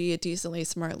seems to be a decently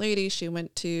smart lady. She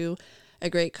went to a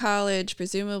great college,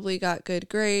 presumably got good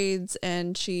grades,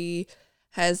 and she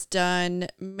has done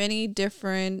many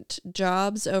different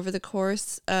jobs over the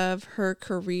course of her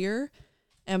career.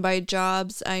 And by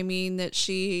jobs, I mean that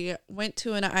she went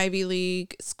to an Ivy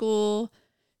League school.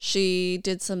 She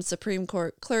did some Supreme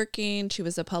Court clerking. She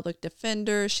was a public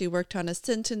defender. She worked on a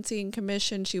sentencing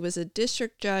commission. She was a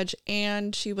district judge,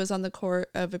 and she was on the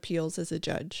Court of Appeals as a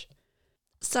judge.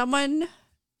 Someone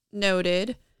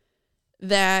noted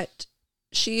that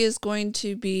she is going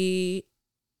to be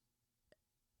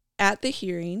at the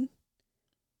hearing,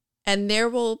 and there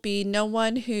will be no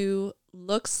one who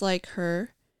looks like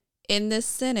her in the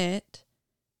Senate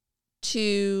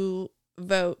to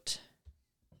vote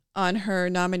on her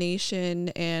nomination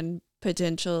and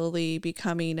potentially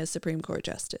becoming a Supreme Court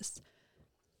justice.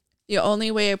 The only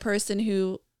way a person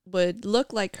who would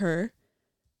look like her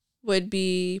would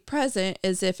be present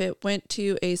is if it went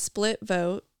to a split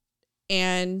vote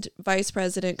and Vice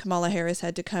President Kamala Harris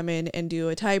had to come in and do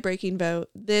a tie-breaking vote.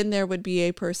 Then there would be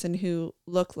a person who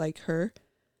looked like her.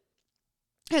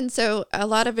 And so a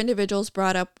lot of individuals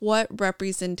brought up what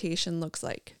representation looks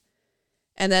like.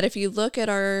 And that if you look at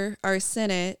our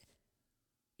Senate,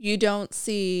 you don't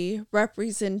see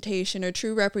representation or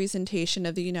true representation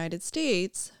of the United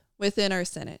States within our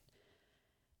Senate.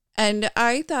 And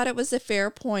I thought it was a fair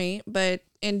point, but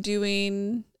in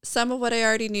doing some of what I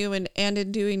already knew and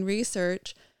in doing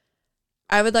research,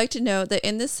 I would like to note that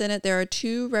in the Senate, there are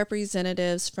 2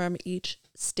 representatives from each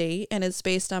state, and it's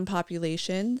based on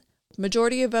population.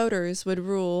 Majority of voters would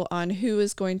rule on who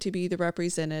is going to be the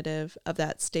representative of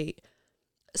that state.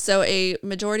 So a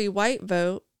majority white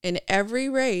vote in every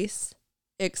race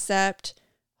except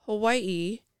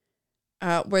Hawaii,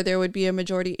 where there would be a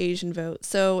majority Asian vote.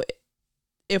 So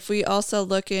if we also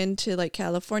look into like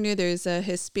California, there's a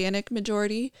Hispanic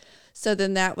majority. So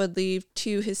then that would leave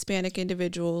 2 Hispanic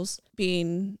individuals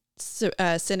being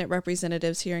Senate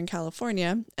representatives here in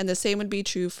California. And the same would be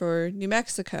true for New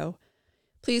Mexico.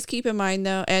 Please keep in mind,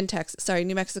 though,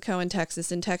 New Mexico and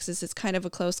Texas. In Texas, it's kind of a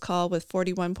close call with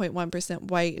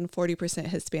 41.1% white and 40%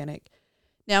 Hispanic.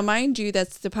 Now, mind you,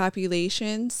 that's the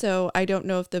population, so I don't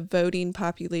know if the voting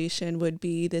population would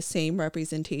be the same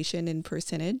representation in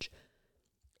percentage.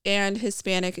 And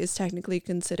Hispanic is technically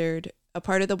considered a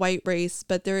part of the white race,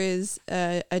 but there is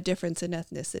a difference in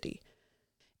ethnicity.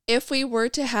 If we were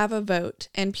to have a vote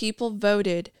and people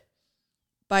voted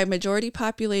by majority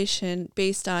population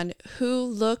based on who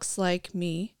looks like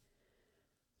me,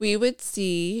 we would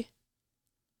see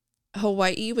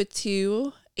Hawaii with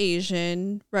 2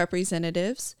 Asian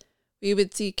representatives. We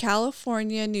would see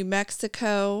California, New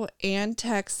Mexico, and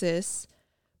Texas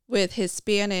with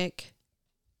Hispanic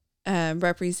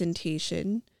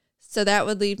representation. So that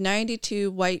would leave 92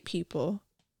 white people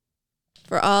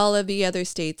for all of the other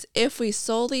states if we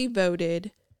solely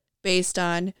voted based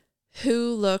on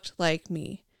who looked like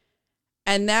me.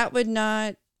 And that would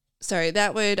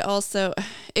also,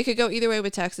 it could go either way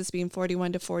with Texas being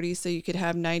 41-40. So you could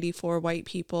have 94 white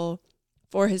people,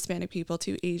 4 Hispanic people,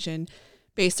 2 Asian,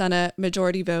 based on a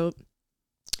majority vote.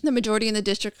 The majority in the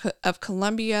District of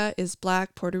Columbia is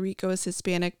black, Puerto Rico is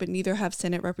Hispanic, but neither have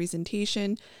Senate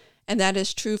representation. And that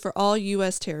is true for all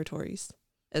U.S. territories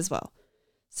as well.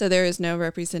 So there is no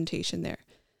representation there.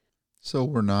 So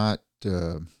we're not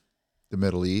the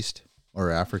Middle East or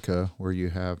Africa where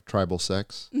you have tribal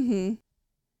sects? Mm-hmm.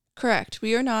 Correct.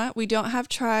 We are not. We don't have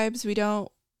tribes. We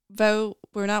don't vote.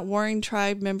 We're not warring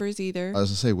tribe members either. I was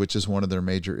going to say, which is one of their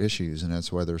major issues, and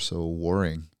that's why they're so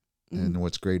warring. Mm-hmm. And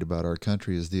what's great about our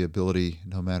country is the ability,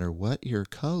 no matter what your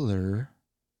color,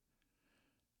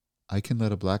 I can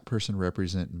let a black person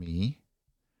represent me.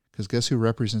 Because guess who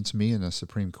represents me in the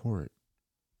Supreme Court?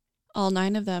 All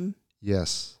 9 of them.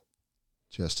 Yes.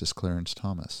 Justice Clarence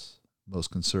Thomas.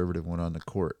 Most conservative one on the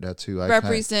court. That's who I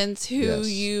represents how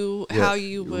you would like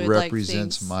things.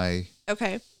 Represents my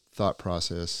okay thought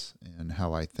process and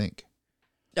how I think.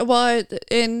 Well,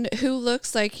 in who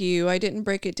looks like you, I didn't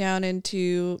break it down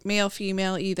into male,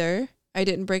 female either. I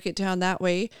didn't break it down that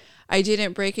way. I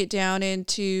didn't break it down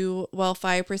into, well,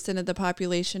 5% of the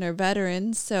population are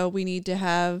veterans, so we need to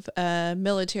have a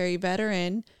military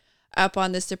veteran up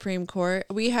on the Supreme Court.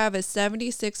 We have a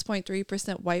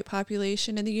 76.3% white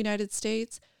population in the United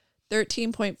States,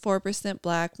 13.4%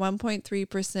 black,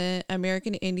 1.3%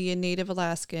 American Indian, Native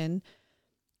Alaskan,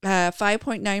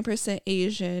 5.9%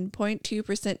 Asian,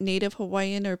 0.2% Native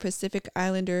Hawaiian or Pacific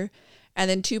Islander, and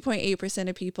then 2.8%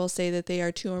 of people say that they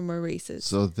are two or more races.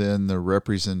 So then the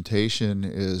representation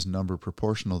is number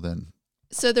proportional then.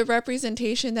 So the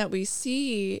representation that we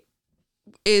see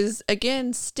is,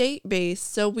 again,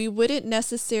 state-based. So we wouldn't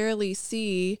necessarily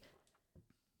see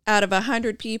out of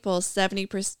 100 people,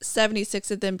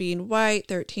 76 of them being white,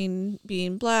 13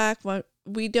 being black.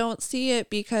 We don't see it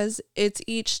because it's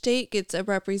each state gets a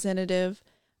representative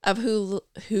of who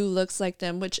looks like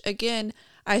them, which again,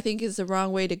 I think is the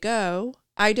wrong way to go.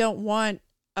 I don't want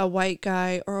a white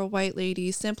guy or a white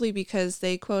lady simply because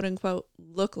they quote unquote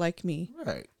look like me.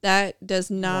 Right. That does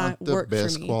not work for me. The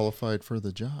best qualified for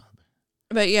the job.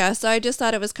 But yeah, so I just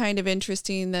thought it was kind of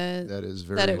interesting that's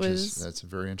a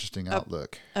very interesting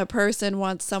outlook. A person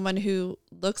wants someone who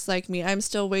looks like me. I'm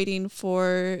still waiting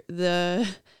for the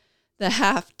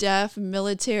half-deaf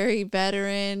military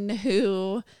veteran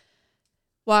who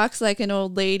walks like an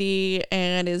old lady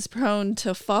and is prone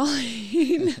to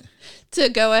falling to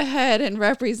go ahead and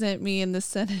represent me in the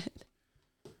Senate.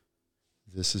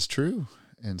 This is true.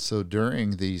 And so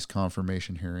during these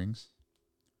confirmation hearings,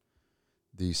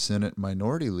 the Senate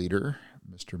Minority Leader,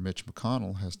 Mr. Mitch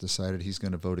McConnell, has decided he's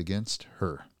going to vote against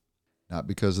her, not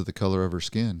because of the color of her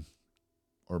skin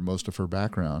or most of her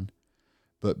background,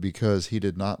 but because he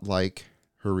did not like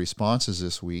her responses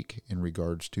this week in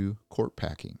regards to court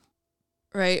packing.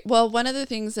 Right. Well, one of the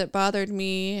things that bothered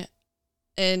me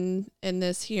in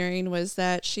this hearing was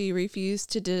that she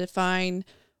refused to define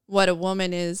what a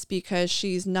woman is because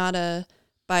she's not a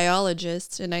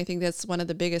biologist, and I think that's one of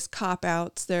the biggest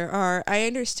cop-outs there are. I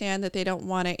understand that they don't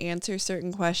want to answer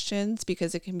certain questions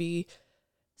because it can be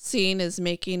seen as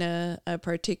making a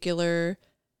particular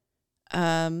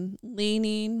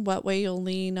leaning, what way you'll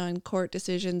lean on court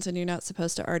decisions, and you're not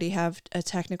supposed to already have a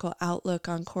technical outlook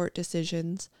on court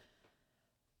decisions.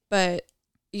 But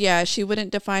yeah, she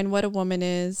wouldn't define what a woman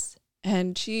is.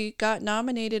 And she got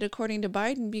nominated according to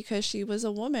Biden because she was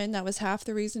a woman. That was half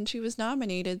the reason she was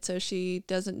nominated. So she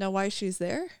doesn't know why she's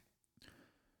there.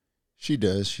 She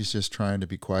does. She's just trying to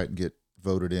be quiet and get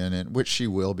voted in, and which she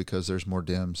will because there's more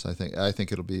Dems. I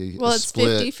think it'll be well, a it's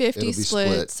split. 50-50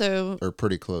 split. So or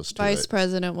pretty close to Vice it.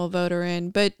 President will vote her in.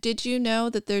 But did you know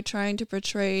that they're trying to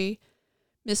portray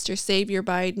Mr. Savior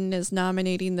Biden as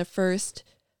nominating the first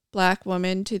Black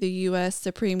woman to the U.S.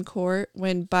 Supreme Court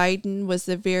when Biden was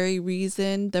the very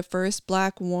reason the first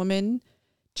Black woman,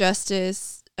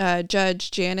 Judge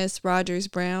Janice Rogers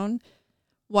Brown,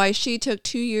 why she took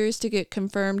 2 years to get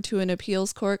confirmed to an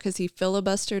appeals court because he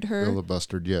filibustered her.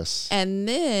 Filibustered, yes. And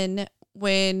then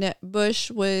when Bush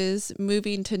was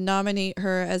moving to nominate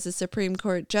her as a Supreme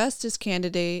Court justice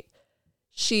candidate,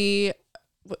 she,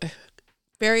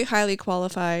 very highly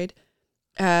qualified,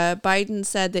 Biden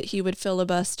said that he would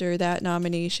filibuster that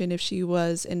nomination if she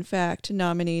was, in fact,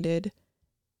 nominated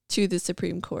to the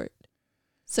Supreme Court.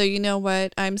 So you know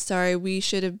what? I'm sorry. We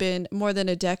should have been more than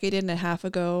a decade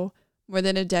ago,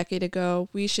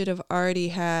 we should have already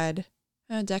had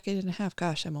a decade and a half.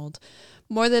 Gosh, I'm old.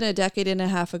 More than a decade and a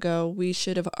half ago, we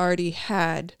should have already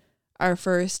had our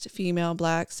first female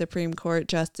Black Supreme Court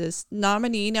justice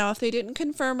nominee. Now, if they didn't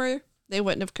confirm her, they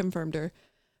wouldn't have confirmed her.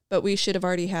 But we should have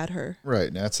already had her. Right.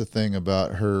 And that's the thing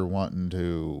about her wanting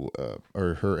to,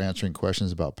 or her answering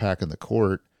questions about packing the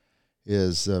court,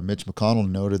 is Mitch McConnell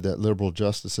noted that liberal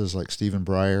justices like Stephen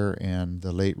Breyer and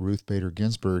the late Ruth Bader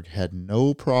Ginsburg had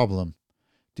no problem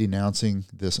denouncing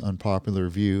this unpopular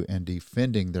view and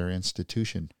defending their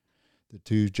institution. The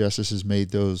two justices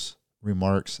made those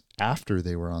remarks after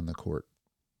they were on the court.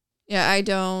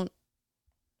 Yeah,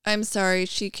 I'm sorry,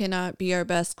 she cannot be our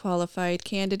best qualified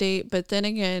candidate. But then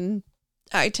again,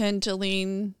 I tend to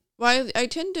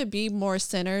be more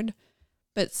centered,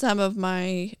 but some of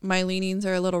my leanings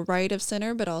are a little right of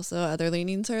center, but also other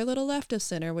leanings are a little left of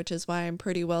center, which is why I'm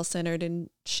pretty well centered. And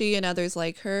she and others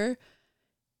like her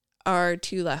are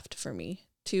too left for me,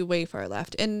 too way far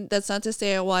left. And that's not to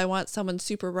say, well, I want someone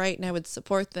super right and I would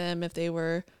support them if they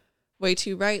were way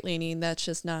too right leaning. That's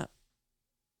just not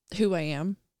who I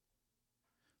am.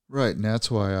 Right, and that's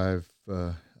why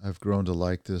I've grown to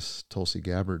like this Tulsi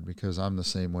Gabbard, because I'm the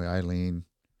same way. I lean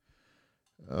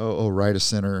right of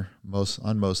center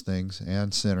on most things,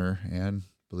 and center, and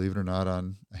believe it or not,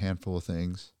 on a handful of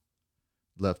things,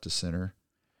 left to center.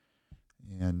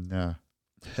 And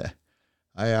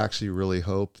I actually really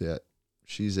hope that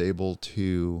she's able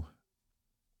to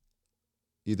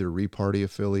either re-party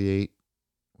affiliate,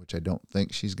 which I don't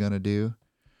think she's going to do,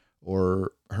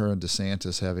 or her and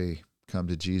DeSantis have a come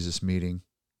to Jesus meeting,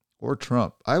 or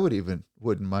Trump. I wouldn't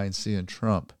mind seeing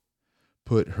Trump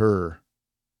put her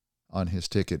on his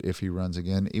ticket if he runs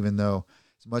again, even though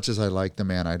as much as I like the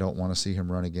man, I don't want to see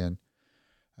him run again.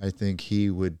 I think he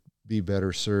would be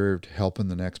better served helping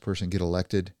the next person get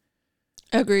elected.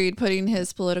 Agreed. Putting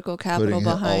his political capital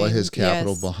behind. All of his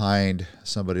capital behind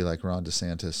somebody like Ron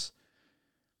DeSantis.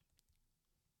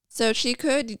 So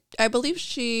I believe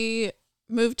she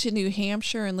moved to New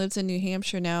Hampshire and lives in New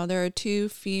Hampshire now. There are 2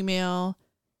 female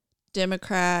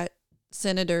Democrat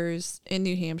senators in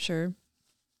New Hampshire.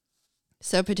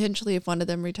 So potentially if one of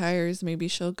them retires, maybe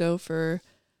she'll go for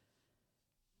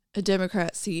a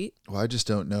Democrat seat. Well, I just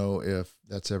don't know if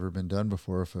that's ever been done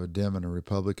before, if a Dem and a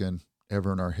Republican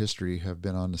ever in our history have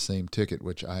been on the same ticket,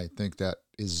 which I think that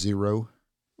is 0.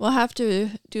 We'll have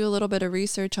to do a little bit of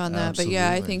research on that. Absolutely. But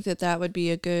yeah, I think that would be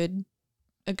a good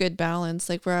balance.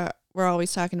 Like we're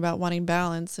always talking about wanting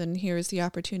balance, and here's the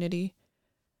opportunity.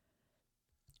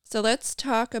 So let's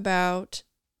talk about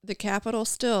the Capitol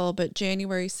still, but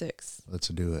January 6th. Let's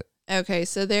do it. Okay,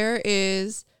 so there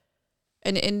is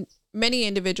many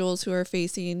individuals who are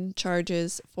facing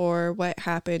charges for what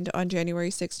happened on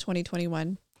January 6,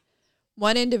 2021.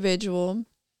 One individual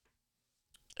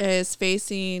is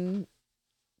facing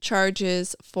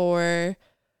charges for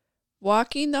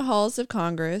walking the halls of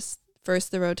Congress,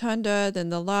 first the rotunda, then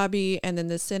the lobby, and then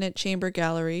the Senate chamber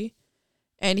gallery.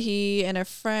 And he and a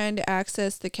friend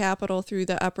accessed the Capitol through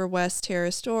the Upper West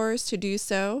Terrace doors. To do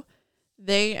so,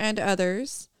 they and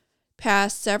others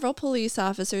passed several police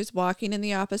officers walking in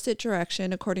the opposite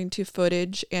direction, according to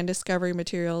footage and discovery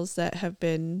materials that have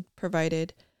been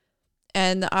provided.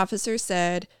 And the officer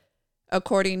said,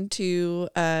 according to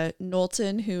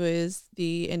Knowlton, who is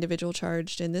the individual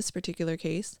charged in this particular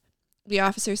case, the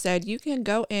officer said, "You can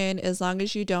go in as long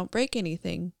as you don't break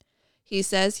anything." He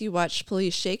says he watched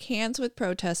police shake hands with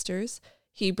protesters.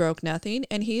 He broke nothing,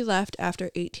 and he left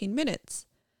after 18 minutes.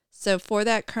 So for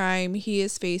that crime, he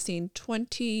is facing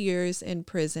 20 years in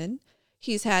prison.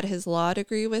 He's had his law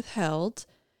degree withheld,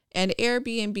 and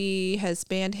Airbnb has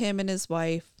banned him and his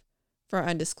wife for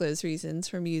undisclosed reasons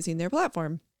from using their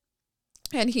platform.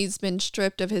 And he's been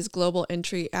stripped of his global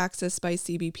entry access by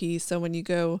CBP. So when you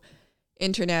go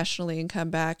internationally and come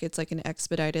back, it's like an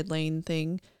expedited lane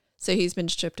thing. So he's been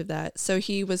stripped of that. So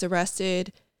he was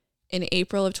arrested in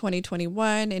April of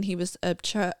 2021, and he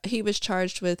was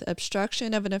charged with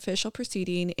obstruction of an official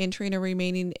proceeding, entering or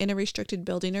remaining in a restricted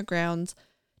building or grounds,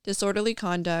 disorderly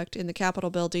conduct in the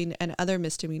Capitol building, and other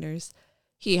misdemeanors.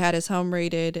 He had his home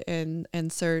raided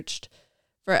and searched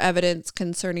for evidence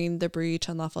concerning the breach,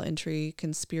 unlawful entry,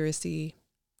 conspiracy,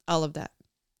 all of that.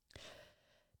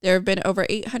 There have been over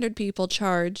 800 people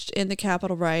charged in the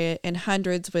Capitol riot and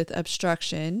hundreds with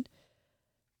obstruction.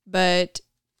 But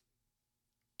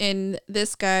in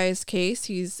this guy's case,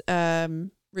 he's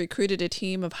recruited a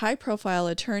team of high-profile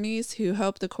attorneys who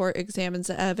hope the court examines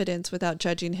the evidence without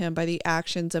judging him by the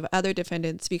actions of other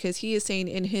defendants, because he is saying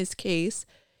in his case,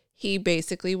 he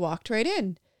basically walked right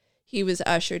in. He was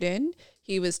ushered in.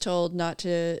 He was told not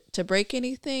to break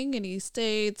anything, and he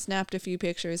stayed, snapped a few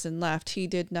pictures, and left. He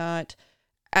did not,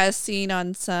 as seen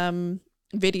on some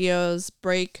videos,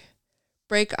 break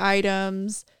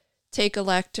items, take a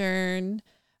lectern,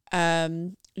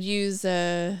 use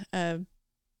a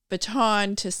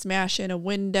baton to smash in a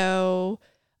window,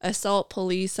 assault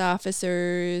police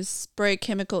officers, spray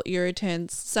chemical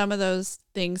irritants. Some of those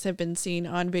things have been seen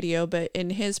on video, but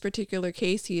in his particular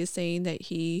case, he is saying that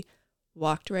he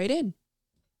walked right in.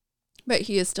 But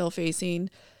he is still facing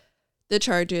the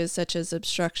charges such as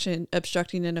obstructing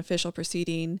an official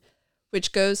proceeding,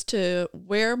 which goes to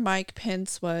where Mike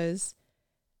Pence was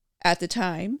at the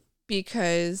time,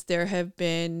 because there have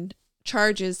been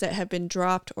charges that have been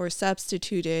dropped or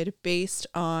substituted based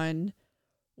on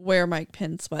where Mike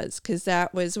Pence was, because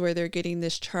that was where they're getting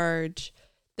this charge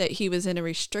that he was in a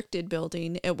restricted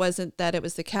building. It wasn't that it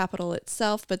was the Capitol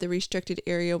itself, but the restricted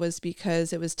area was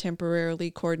because it was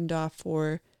temporarily cordoned off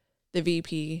for the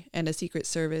VP and a Secret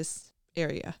Service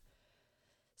area.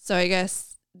 So I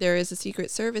guess there is a Secret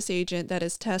Service agent that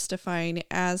is testifying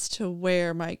as to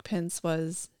where Mike Pence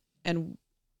was and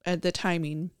at the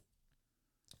timing.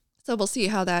 So we'll see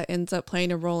how that ends up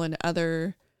playing a role in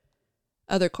other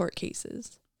court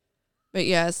cases. But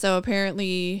yeah, so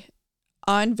apparently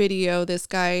on video, this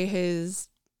guy has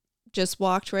just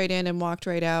walked right in and walked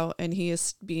right out, and he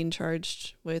is being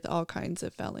charged with all kinds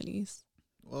of felonies.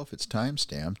 Well, if it's time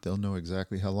stamped, they'll know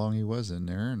exactly how long he was in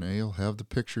there, and they'll have the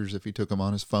pictures if he took them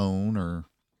on his phone or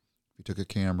if he took a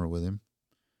camera with him.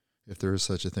 If there is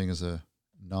such a thing as a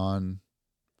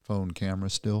non-phone camera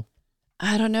still.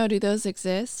 I don't know. Do those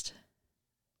exist?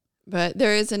 But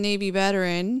there is a Navy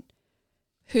veteran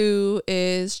who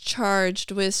is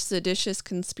charged with seditious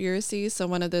conspiracy. So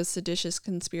one of those seditious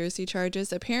conspiracy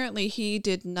charges. Apparently he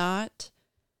did not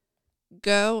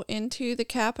go into the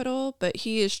Capitol, but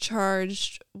he is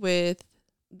charged with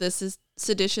this is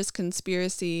seditious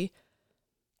conspiracy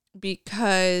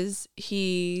because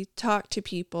he talked to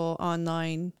people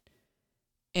online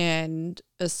and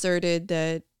asserted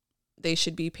that they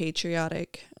should be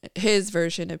patriotic, his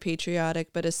version of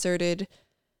patriotic, but asserted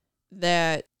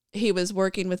that he was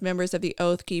working with members of the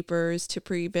Oath Keepers to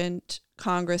prevent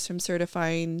Congress from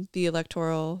certifying the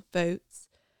electoral votes,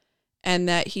 and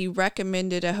that he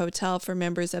recommended a hotel for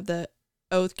members of the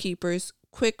Oath Keepers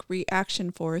Quick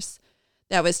Reaction Force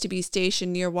that was to be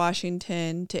stationed near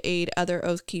Washington to aid other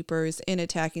Oath Keepers in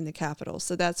attacking the Capitol.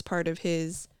 So that's part of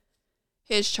his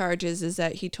charges, is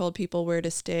that he told people where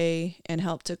to stay and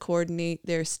helped to coordinate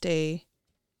their stay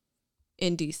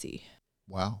in D.C.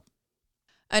 Wow.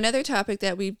 Another topic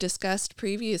that we've discussed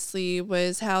previously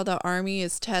was how the Army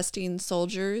is testing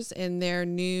soldiers in their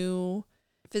new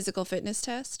physical fitness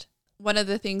test. One of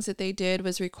the things that they did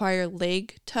was require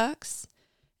leg tucks.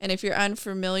 And if you're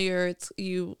unfamiliar, it's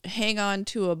you hang on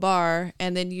to a bar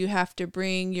and then you have to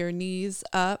bring your knees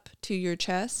up to your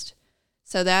chest.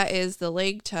 So that is the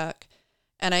leg tuck.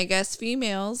 And I guess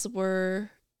females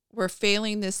were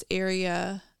failing this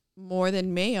area more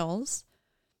than males.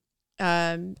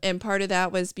 And part of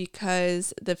that was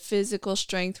because the physical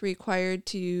strength required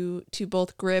to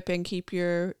both grip and keep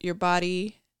your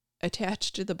body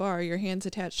attached to the bar, your hands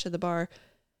attached to the bar,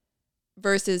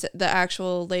 versus the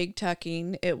actual leg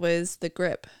tucking. It was the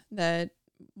grip that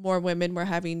more women were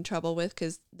having trouble with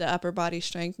because the upper body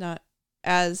strength not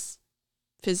as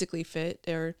physically fit,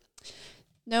 or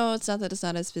no, it's not that it's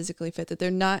not as physically fit, that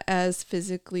they're not as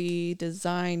physically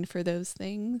designed for those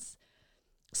things.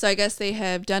 So I guess they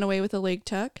have done away with the leg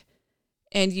tuck,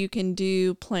 and you can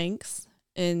do planks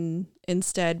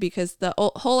instead, because the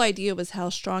whole idea was how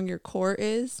strong your core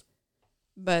is.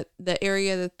 But the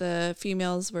area that the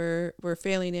females were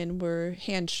failing in were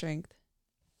hand strength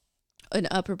and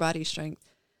upper body strength.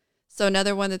 So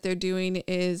another one that they're doing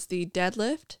is the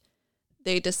deadlift.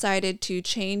 They decided to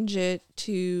change it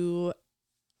to,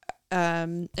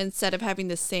 instead of having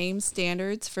the same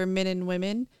standards for men and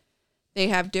women, they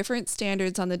have different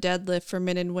standards on the deadlift for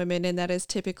men and women, and that is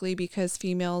typically because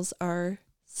females are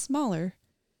smaller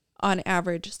on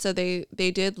average. So they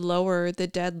did lower the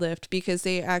deadlift because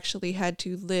they actually had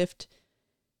to lift,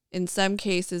 in some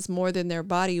cases, more than their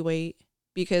body weight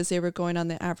because they were going on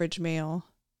the average male.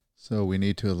 So we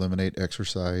need to eliminate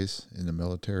exercise in the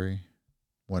military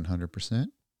 100%,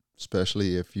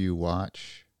 especially if you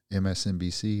watch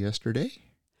MSNBC yesterday.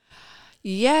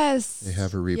 Yes. They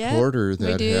have a reporter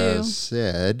that has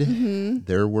said, mm-hmm.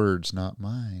 their words, not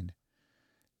mine,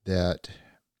 that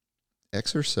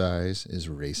exercise is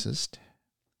racist.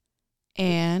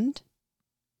 And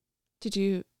did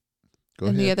you Go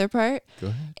ahead. the other part? Go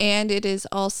ahead. And it is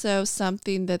also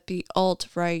something that the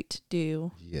alt-right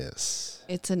do. Yes.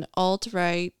 It's an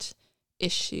alt-right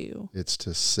issue. It's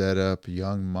to set up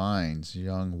young minds,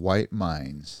 young white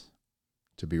minds,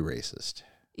 to be racist.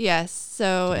 Yes.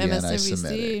 So To be MSNBC.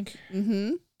 anti-Semitic.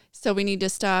 Mm-hmm. So we need to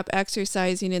stop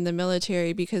exercising in the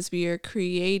military because we are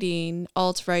creating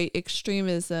alt-right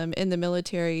extremism in the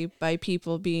military by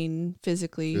people being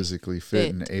physically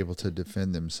fit and able to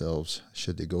defend themselves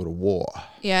should they go to war.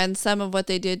 Yeah, and some of what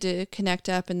they did to connect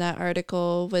up in that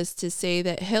article was to say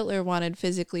that Hitler wanted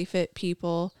physically fit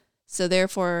people, so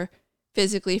therefore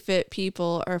physically fit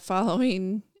people are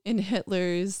following in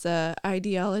Hitler's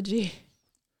ideology.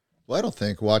 Well, I don't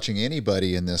think watching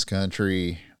anybody in this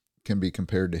country can be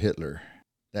compared to Hitler.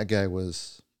 That guy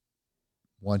was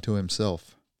one to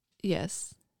himself.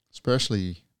 Yes.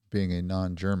 Especially being a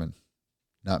non-German.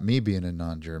 Not me being a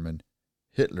non-German.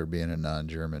 Hitler being a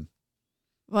non-German.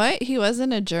 What? He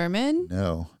wasn't a German?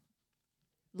 No.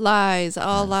 Lies.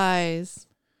 All lies.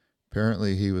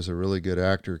 Apparently he was a really good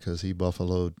actor because he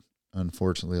buffaloed,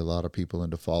 unfortunately, a lot of people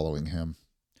into following him.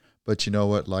 But you know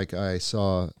what? Like I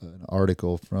saw an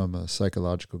article from a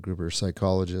psychological group or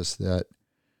psychologist that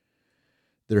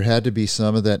there had to be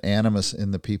some of that animus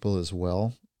in the people as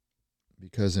well,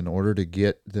 because in order to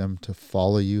get them to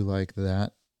follow you like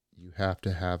that, you have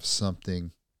to have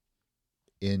something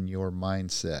in your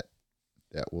mindset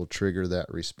that will trigger that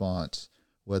response,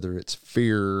 whether it's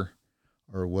fear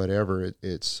or whatever,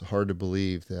 it's hard to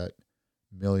believe that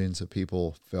millions of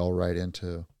people fell right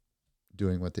into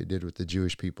doing what they did with the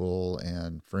Jewish people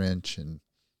and French and,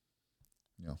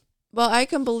 you know. Well, I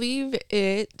can believe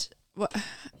it. Well,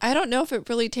 I don't know if it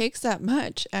really takes that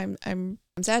much. I'm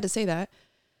sad to say that,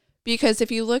 because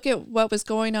if you look at what was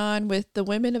going on with the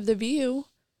women of The View,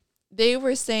 they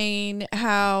were saying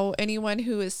how anyone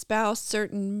who espoused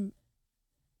certain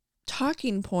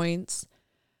talking points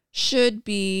should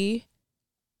be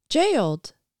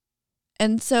jailed.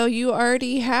 And so you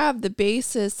already have the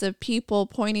basis of people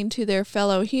pointing to their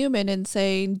fellow human and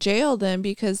saying, jail them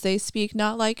because they speak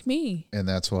not like me. And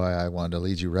that's why I wanted to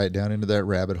lead you right down into that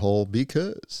rabbit hole,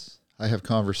 because I have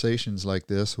conversations like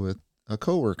this with a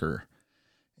coworker.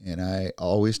 And I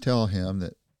always tell him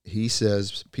that he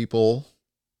says people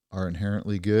are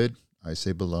inherently good. I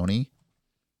say baloney.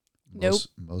 Nope.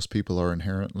 Most people are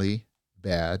inherently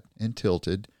bad and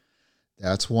tilted.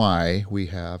 That's why we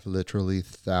have literally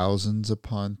thousands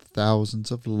upon thousands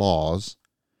of laws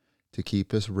to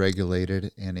keep us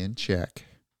regulated and in check.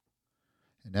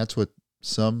 And that's what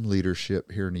some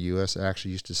leadership here in the U.S.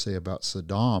 actually used to say about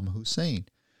Saddam Hussein.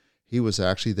 He was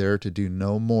actually there to do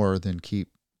no more than keep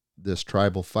this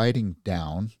tribal fighting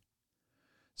down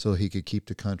so he could keep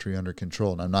the country under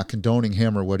control. And I'm not condoning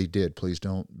him or what he did. Please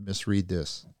don't misread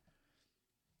this.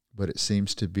 But it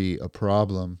seems to be a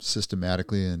problem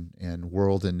systematically and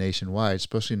world and nationwide,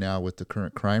 especially now with the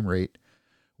current crime rate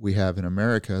we have in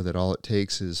America, that all it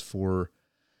takes is for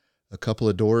a couple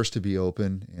of doors to be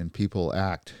open and people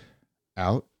act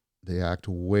out. They act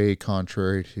way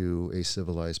contrary to a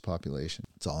civilized population.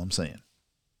 That's all I'm saying.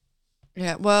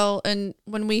 Yeah, well, and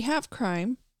when we have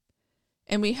crime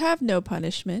and we have no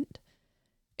punishment,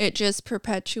 it just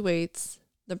perpetuates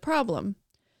the problem.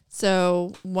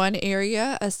 So one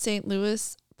area, a St.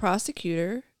 Louis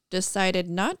prosecutor decided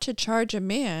not to charge a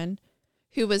man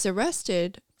who was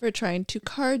arrested for trying to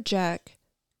carjack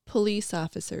police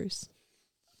officers.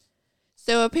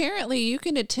 So apparently you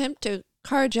can attempt to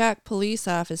carjack police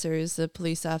officers. The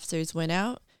police officers went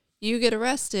out, you get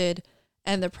arrested,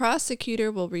 and the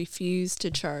prosecutor will refuse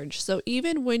to charge. So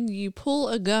even when you pull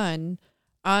a gun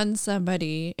on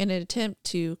somebody in an attempt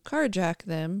to carjack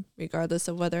them, regardless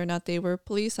of whether or not they were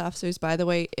police officers. By the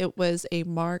way, it was a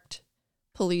marked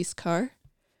police car.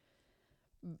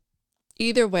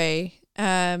 Either way,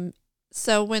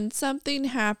 so when something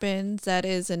happens that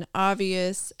is an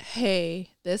obvious,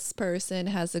 hey, this person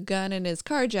has a gun and is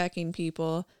carjacking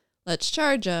people, let's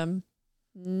charge them.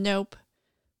 Nope.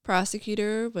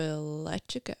 Prosecutor will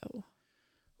let you go.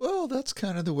 Well, that's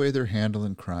kind of the way they're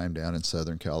handling crime down in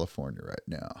Southern California right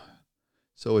now.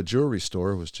 So a jewelry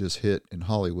store was just hit in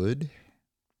Hollywood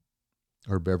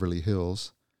or Beverly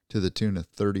Hills to the tune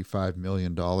of $35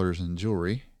 million in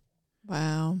jewelry.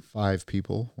 Wow. 5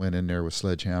 people went in there with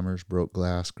sledgehammers, broke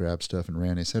glass, grabbed stuff, and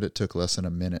ran. They said it took less than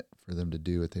a minute for them to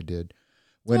do what they did.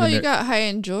 Well, you got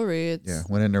high-end jewelry.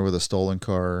 Went in there with a stolen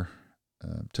car,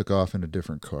 took off in a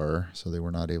different car, so they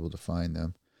were not able to find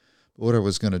them. What I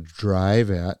was going to drive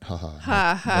at, no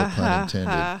pun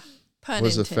intended,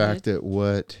 was the fact that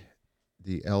what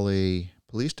the LA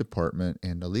Police Department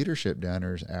and the leadership down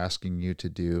there is asking you to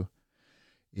do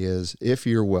is, if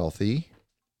you're wealthy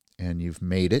and you've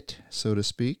made it, so to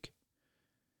speak,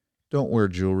 don't wear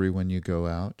jewelry when you go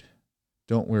out.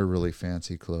 Don't wear really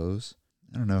fancy clothes.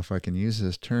 I don't know if I can use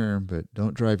this term, but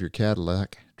don't drive your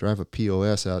Cadillac. Drive a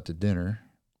POS out to dinner.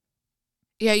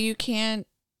 Yeah, you can't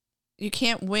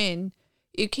win.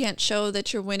 You can't show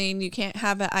that you're winning. You can't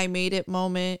have an I made it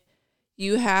moment.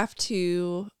 You have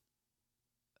to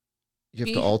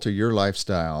alter your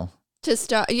lifestyle to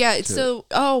stop. Yeah. So,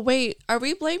 wait, are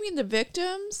we blaming the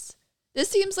victims? This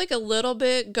seems like a little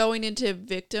bit going into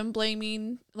victim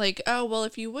blaming. Like, oh, well,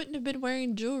 if you wouldn't have been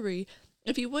wearing jewelry,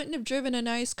 if you wouldn't have driven a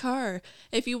nice car,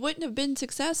 if you wouldn't have been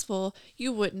successful,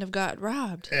 you wouldn't have got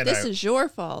robbed. This is your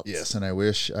fault. Yes, and I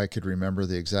wish I could remember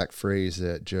the exact phrase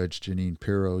that Judge Janine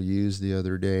Pirro used the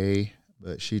other day,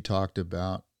 but she talked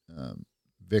about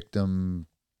victim,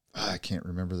 I can't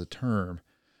remember the term,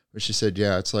 but she said,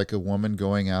 yeah, it's like a woman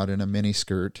going out in a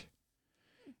miniskirt,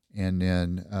 and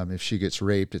then if she gets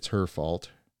raped, it's her fault.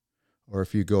 Or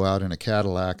if you go out in a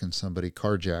Cadillac and somebody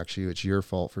carjacks you, it's your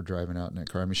fault for driving out in that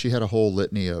car. I mean, she had a whole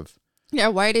litany of... Yeah,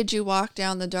 why did you walk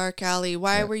down the dark alley?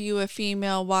 Why were you a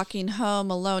female walking home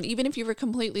alone? Even if you were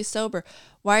completely sober,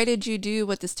 why did you do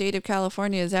what the state of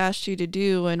California has asked you to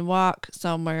do and walk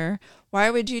somewhere? Why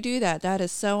would you do that? That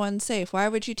is so unsafe. Why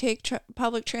would you take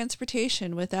public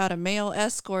transportation without a male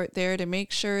escort there to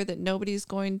make sure that nobody's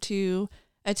going to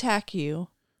attack you?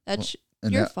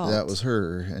 And Your that fault. was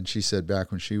her. And she said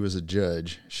back when she was a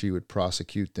judge, she would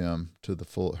prosecute them to the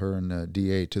full, her and the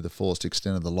DA to the fullest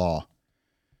extent of the law.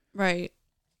 Right.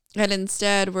 And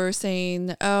instead we're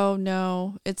saying, oh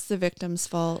no, it's the victim's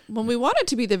fault. When we want it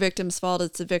to be the victim's fault,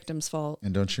 it's the victim's fault.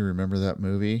 And don't you remember that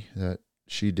movie that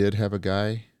she did have a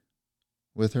guy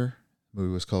with her? The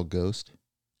movie was called Ghost.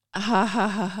 Ha ha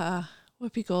ha ha.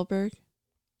 Whoopi Goldberg.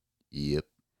 Yep.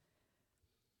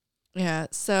 Yeah.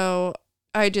 So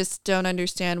I just don't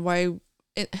understand why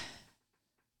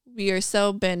we are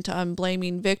so bent on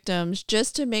blaming victims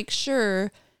just to make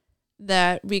sure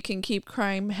that we can keep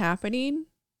crime happening.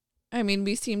 I mean,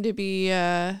 we seem to be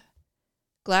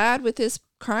glad with this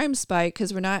crime spike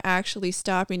because we're not actually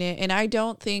stopping it. And I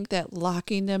don't think that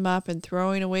locking them up and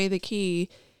throwing away the key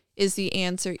is the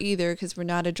answer either, because we're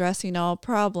not addressing all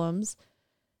problems.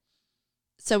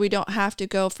 So we don't have to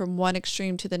go from one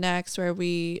extreme to the next where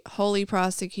we wholly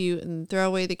prosecute and throw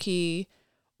away the key,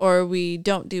 or we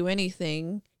don't do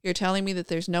anything. You're telling me that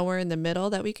there's nowhere in the middle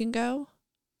that we can go?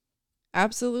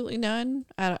 Absolutely none.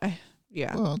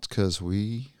 Yeah. Well, it's because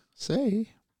we say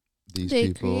these They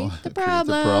people create the create the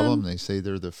problem. problem. They say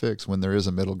they're the fix when there is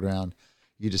a middle ground.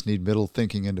 You just need middle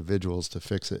thinking individuals to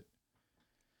fix it.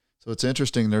 So it's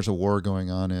interesting. There's a war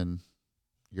going on in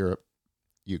Europe,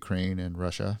 Ukraine, and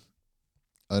Russia.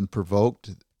 Unprovoked.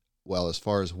 Well, as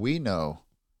far as we know,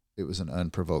 it was an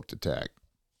unprovoked attack.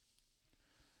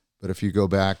 But if you go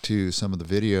back to some of the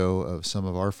video of some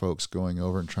of our folks going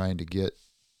over and trying to get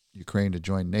Ukraine to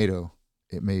join NATO,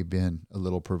 it may have been a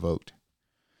little provoked.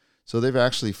 So they've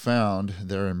actually found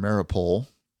there in Mariupol,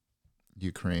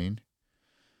 Ukraine,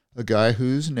 a guy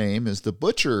whose name is the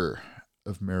Butcher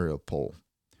of Mariupol.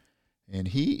 And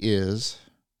he is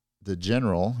the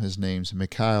general. His name's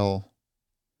Mikhail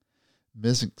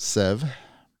Mizintsev.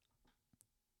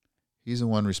 He's the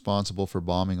one responsible for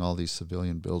bombing all these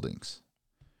civilian buildings.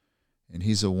 And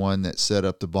he's the one that set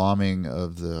up the bombing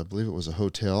of I believe it was a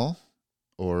hotel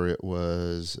or it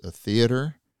was a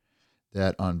theater,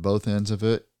 that on both ends of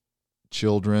it,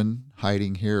 children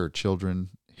hiding here or children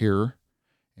here,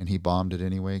 and he bombed it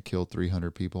anyway, killed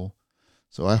 300 people.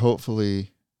 So I hope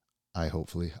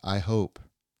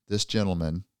this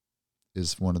gentleman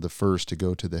is one of the first to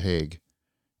go to The Hague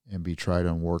and be tried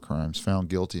on war crimes, found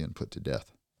guilty and put to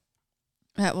death.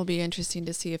 That will be interesting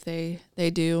to see if they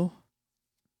do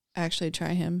actually try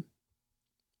him.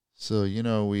 So,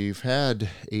 we've had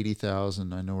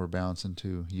 80,000. I know we're bouncing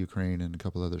to Ukraine and a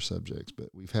couple other subjects, but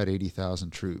we've had 80,000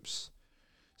 troops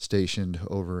stationed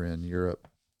over in Europe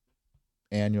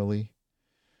annually.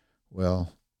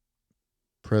 Well,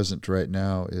 present right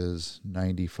now is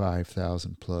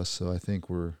 95,000 plus. So I think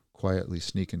we're quietly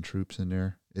sneaking troops in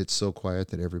there. It's so quiet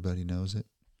that everybody knows it.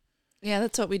 Yeah,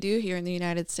 that's what we do here in the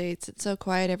United States. It's so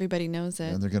quiet, everybody knows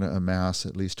it. And they're going to amass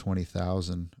at least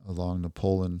 20,000 along the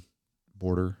Poland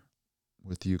border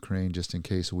with Ukraine, just in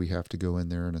case we have to go in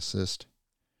there and assist.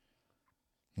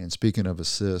 And speaking of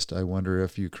assist, I wonder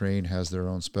if Ukraine has their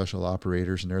own special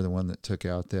operators and they're the one that took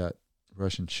out that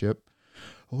Russian ship,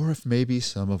 or if maybe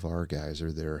some of our guys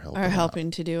are there helping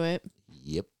to do it.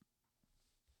 Yep.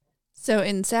 So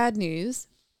in sad news,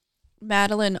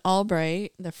 Madeleine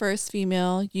Albright, the first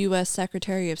female U.S.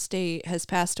 Secretary of State, has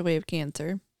passed away of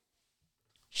cancer.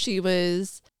 She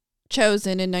was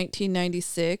chosen in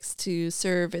 1996 to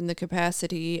serve in the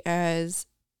capacity as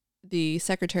the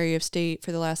Secretary of State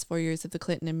for the last 4 years of the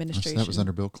Clinton administration. That was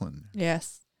under Bill Clinton.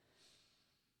 Yes.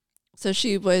 So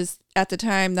she was, at the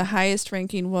time, the highest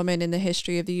ranking woman in the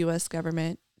history of the U.S.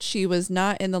 government. She was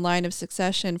not in the line of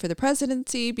succession for the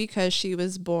presidency because she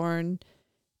was born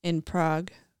in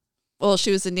Prague. Well,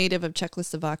 she was a native of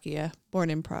Czechoslovakia,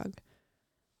 born in Prague.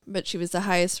 But she was the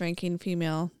highest ranking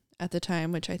female at the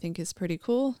time, which I think is pretty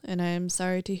cool. And I am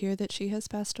sorry to hear that she has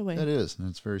passed away. That is, and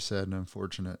it's very sad and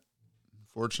unfortunate.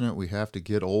 Unfortunate, we have to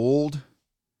get old.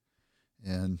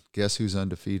 And guess who's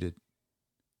undefeated?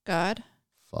 God.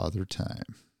 Father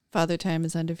Time. Father Time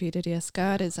is undefeated. Yes,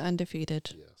 God is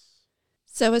undefeated. Yes.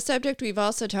 So a subject we've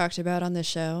also talked about on the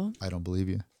show. I don't believe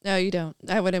you. No, you don't.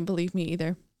 I wouldn't believe me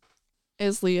either.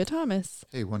 Is Leah Thomas.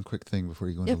 Hey, one quick thing before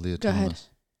you go into Leah go Thomas. ahead.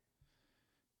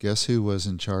 Guess who was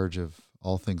in charge of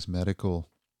all things medical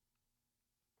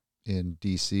in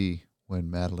D.C. when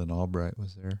Madeleine Albright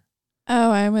was there?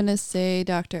 Oh, I'm going to say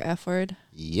Dr. F. Word.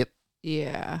 Yep.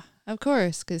 Yeah, of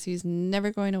course, because he's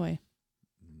never going away.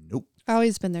 Nope.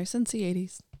 Always been there since the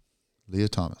 80s. Leah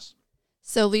Thomas.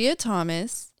 So Leah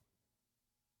Thomas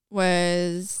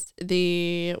was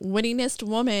the winningest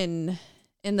woman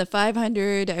in the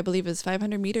 500, I believe it was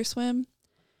 500 meter swim.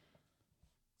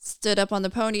 Stood up on the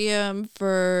podium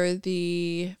for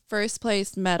the first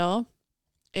place medal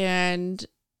and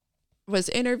was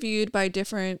interviewed by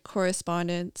different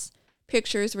correspondents.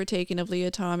 Pictures were taken of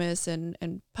Leah Thomas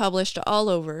and published all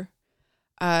over.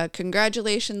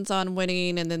 Congratulations on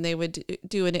winning. And then they would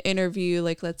do an interview,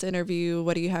 like, let's interview.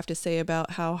 What do you have to say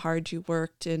about how hard you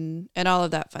worked and all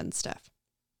of that fun stuff.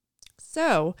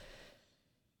 So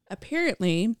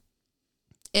apparently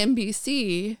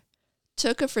NBC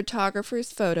took a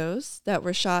photographer's photos that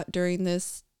were shot during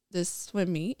this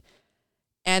swim meet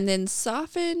and then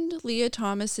softened Leah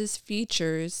Thomas's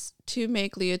features to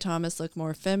make Leah Thomas look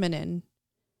more feminine.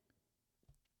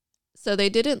 So they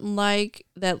didn't like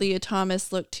that Leah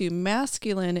Thomas looked too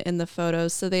masculine in the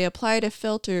photos, so they applied a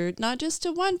filter, not just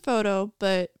to one photo,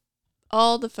 but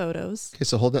all the photos. Okay,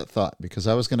 so hold that thought, because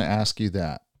I was going to ask you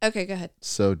that. Okay, go ahead.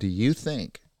 So do you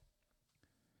think,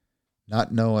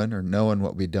 not knowing or knowing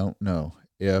what we don't know,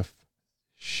 if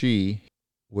she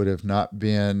would have not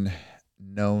been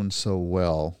known so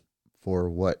well for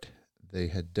what they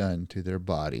had done to their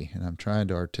body, and I'm trying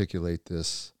to articulate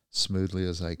this smoothly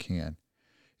as I can.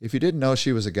 If you didn't know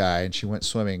she was a guy and she went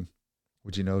swimming,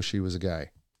 would you know she was a guy?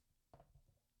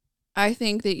 I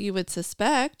think that you would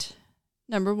suspect,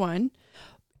 number one.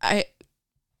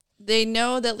 They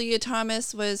know that Leah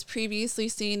Thomas was previously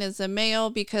seen as a male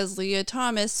because Leah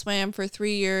Thomas swam for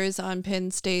 3 years on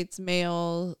Penn State's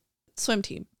male swim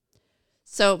team.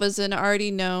 So it was an already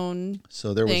known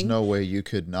So there was thing. no way you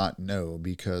could not know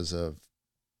because of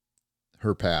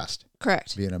her past.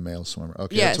 Correct. Being a male swimmer.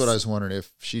 Okay, Yes. that's what I was wondering.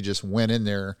 If she just went in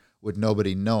there with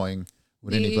nobody knowing,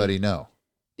 would anybody know?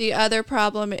 The other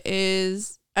problem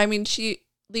is,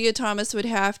 Leah Thomas would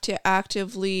have to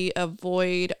actively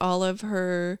avoid all of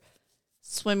her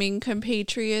swimming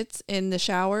compatriots in the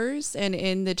showers and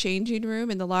in the changing room,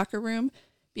 in the locker room,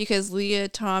 because Leah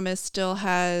Thomas still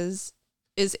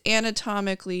is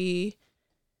anatomically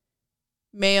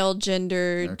male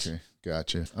gendered. Okay,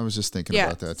 gotcha. I was just thinking Yeah,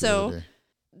 about that the so other day.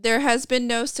 There has been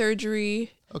no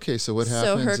surgery. Okay, so what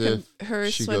So happens her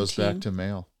if she swim goes back team- to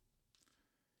male?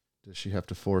 Does she have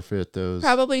to forfeit those?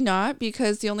 Probably not,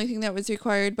 because the only thing that was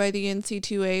required by the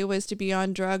NC2A was to be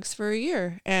on drugs for a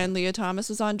year. And Leah Thomas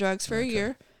was on drugs for a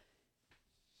year.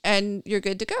 And you're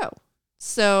good to go.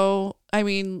 So,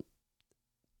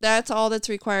 that's all that's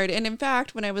required. And in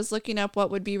fact, when I was looking up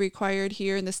what would be required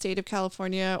here in the state of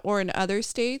California or in other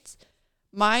states,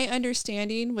 my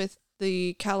understanding with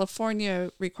the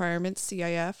California requirements,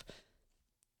 CIF,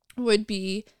 would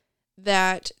be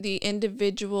that the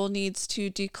individual needs to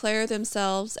declare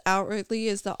themselves outwardly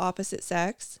as the opposite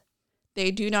sex.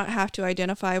 They do not have to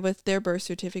identify with their birth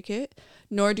certificate,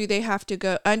 nor do they have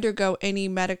to undergo any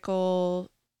medical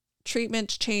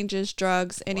treatments, changes,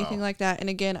 drugs, anything like that. And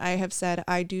again, I have said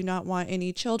I do not want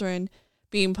any children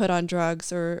being put on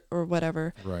drugs or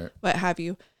whatever, Right. what have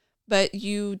you. But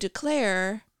you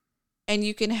declare, and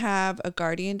you can have a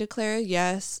guardian declare,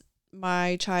 yes,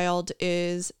 my child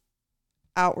is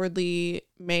outwardly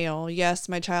male. Yes,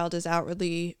 my child is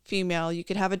outwardly female. You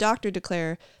could have a doctor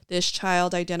declare this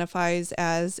child identifies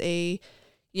as a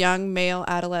young male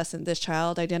adolescent. This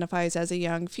child identifies as a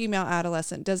young female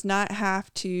adolescent. Does not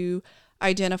have to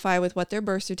identify with what their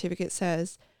birth certificate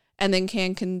says, and then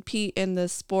can compete in the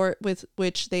sport with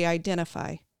which they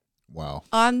identify. Wow.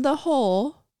 On the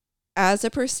whole, as a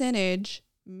percentage,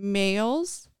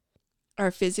 males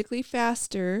are physically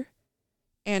faster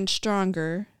and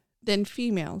stronger than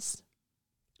females.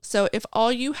 So if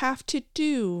all you have to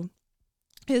do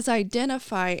is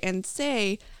identify and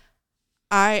say,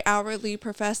 I outwardly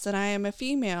profess that I am a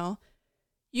female,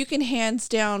 you can hands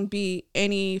down beat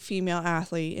any female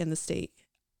athlete in the state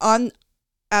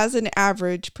as an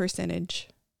average percentage.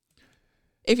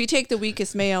 If you take the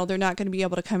weakest male, they're not going to be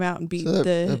able to come out and beat So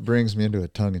that brings me into a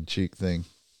tongue-in-cheek thing.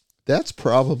 That's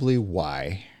probably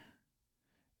why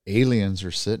aliens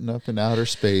are sitting up in outer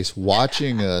space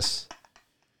watching us,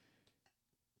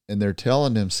 and they're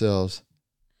telling themselves,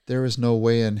 there is no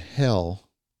way in hell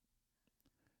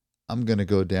I'm going to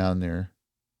go down there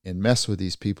and mess with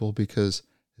these people because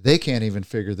they can't even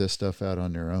figure this stuff out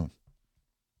on their own.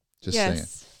 Just saying.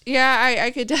 Yeah,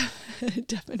 I could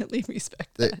definitely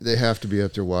respect that. They have to be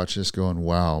up there watching us going,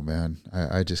 wow, man,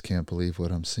 I just can't believe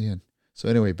what I'm seeing. So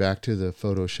anyway, back to the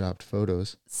photoshopped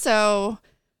photos. So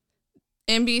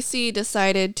NBC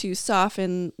decided to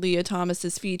soften Leah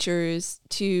Thomas's features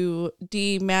to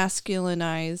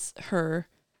demasculinize her.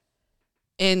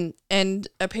 And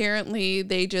apparently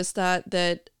they just thought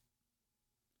that,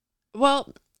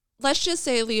 well, let's just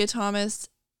say Leah Thomas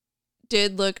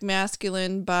did look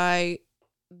masculine by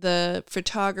the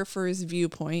photographer's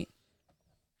viewpoint,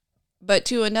 but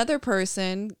to another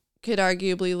person could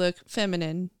arguably look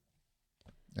feminine.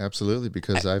 Absolutely,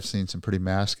 because I've seen some pretty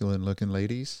masculine looking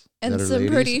ladies and that are some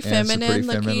ladies pretty and some feminine pretty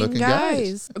feminine looking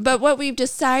guys. But what we've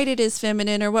decided is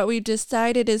feminine, or what we've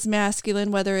decided is masculine,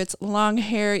 whether it's long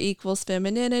hair equals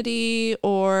femininity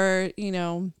or,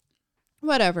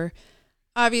 whatever.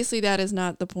 Obviously, that is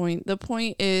not the point. The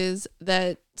point is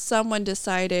that someone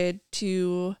decided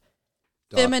to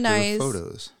feminize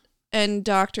photos and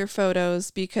doctor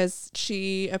photos because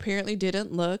she apparently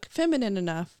didn't look feminine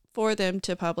enough for them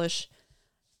to publish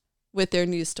with their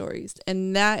news stories.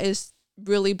 And that is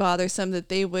really bothersome, that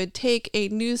they would take a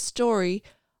news story,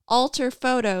 alter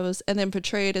photos, and then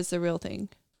portray it as the real thing.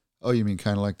 Oh, you mean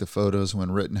kind of like the photos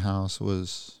when Rittenhouse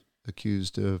was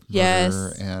accused of Yes,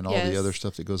 murder and all yes. the other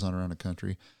stuff that goes on around the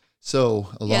country? So,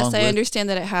 Yes, I understand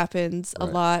that it happens a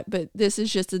Right. lot, but this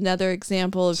is just another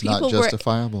example of It's people not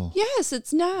justifiable. Yes,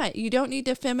 it's not. You don't need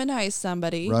to feminize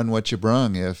somebody. Run what you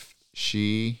brung. If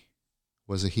she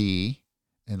was a he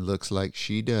and looks like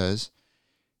she does,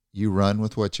 you run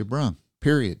with what you brung,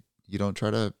 period. You don't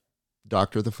try to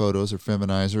doctor the photos or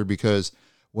feminize her, because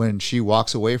when she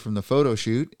walks away from the photo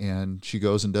shoot and she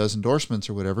goes and does endorsements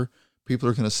or whatever, people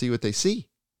are going to see what they see.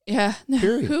 Yeah.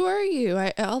 Period. Who are you?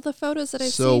 All the photos that I've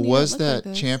So seen. was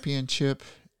that championship,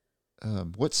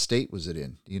 what state was it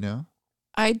in? Do you know?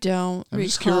 I don't I'm recall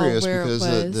just curious where because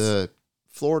it was. the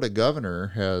Florida governor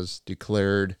has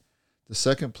declared the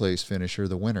second place finisher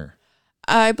the winner.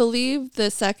 I believe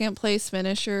the second place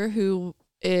finisher, who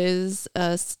is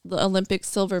the Olympic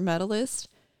silver medalist,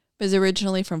 was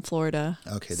originally from Florida.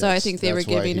 Okay, So I think they were that's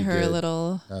why giving he her a did.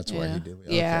 little. That's why he did.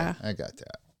 Okay, Yeah. I got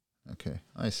that. Okay,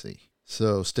 I see.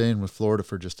 So staying with Florida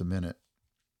for just a minute,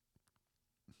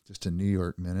 just a New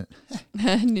York minute.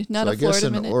 Not So a I guess Florida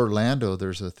in minute. Orlando,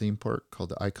 there's a theme park called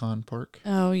the Icon Park.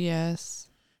 Oh, yes.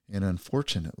 And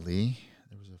unfortunately,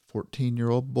 there was a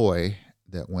 14-year-old boy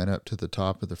that went up to the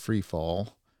top of the free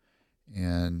fall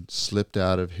and slipped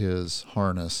out of his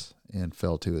harness and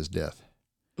fell to his death.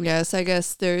 Yes, I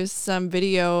guess there's some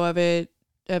video of it,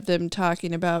 of them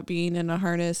talking about being in a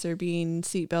harness or being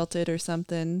seat belted or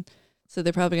something. So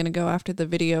they're probably going to go after the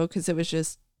video, because it was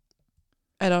just,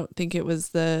 I don't think it was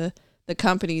the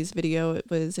company's video. It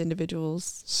was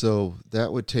individuals. So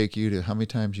that would take you to, how many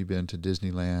times you've been to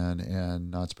Disneyland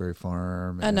and Knott's Berry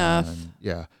Farm? Enough.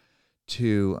 Yeah.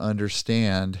 To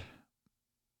understand,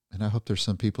 and I hope there's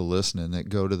some people listening that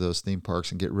go to those theme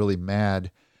parks and get really mad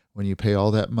when you pay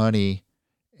all that money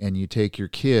and you take your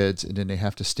kids and then they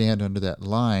have to stand under that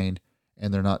line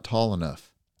and they're not tall enough.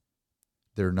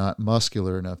 They're not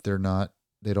muscular enough.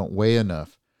 They don't weigh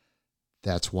enough.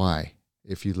 That's why.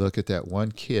 If you look at that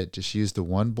one kid, just use the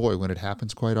one boy, when it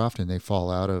happens quite often, they fall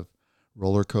out of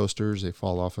roller coasters, they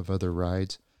fall off of other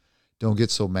rides. Don't get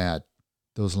so mad.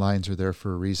 Those lines are there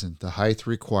for a reason. The height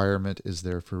requirement is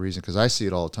there for a reason, because I see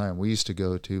it all the time. We used to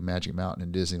go to Magic Mountain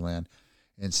in Disneyland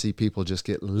and see people just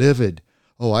get livid.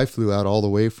 Oh, I flew out all the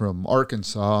way from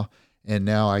Arkansas, and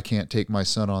now I can't take my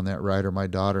son on that ride or my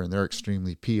daughter, and they're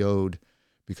extremely PO'd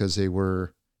because they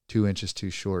were 2 inches too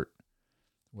short.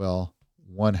 Well,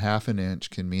 1/2 an inch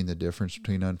can mean the difference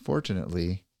between,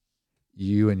 unfortunately,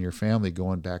 you and your family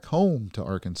going back home to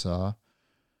Arkansas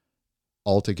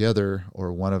altogether,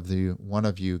 or one of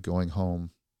you going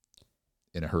home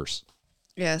in a hearse.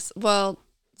 Yes. Well,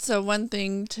 so one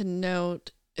thing to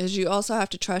note is you also have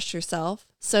to trust yourself.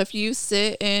 So if you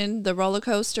sit in the roller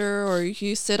coaster or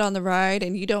you sit on the ride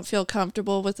and you don't feel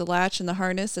comfortable with the latch and the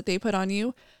harness that they put on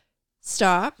you,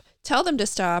 stop. Tell them to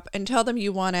stop and tell them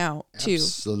you want out too.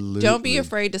 Absolutely. Don't be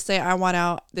afraid to say, I want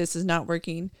out. This is not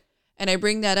working. And I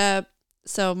bring that up.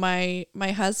 So my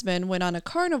husband went on a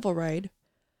carnival ride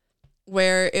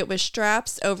where it was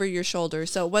straps over your shoulder.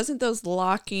 So it wasn't those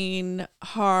locking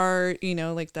hard,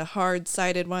 like the hard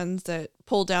sided ones that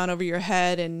pull down over your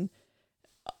head and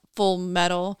full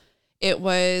metal. It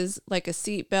was like a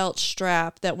seatbelt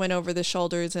strap that went over the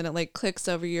shoulders, and it like clicks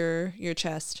over your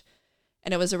chest.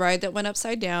 And it was a ride that went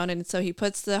upside down. And so he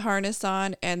puts the harness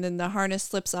on, and then the harness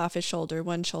slips off his shoulder,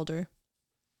 one shoulder.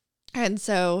 And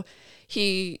so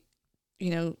he,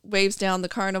 waves down the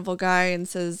carnival guy and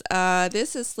says,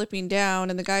 this is slipping down.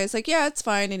 And the guy is like, yeah, it's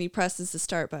fine. And he presses the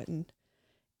start button.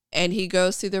 And he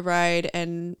goes through the ride,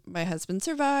 and my husband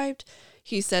survived.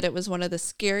 He said it was one of the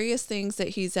scariest things that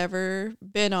he's ever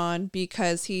been on,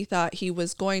 because he thought he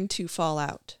was going to fall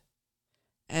out.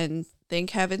 And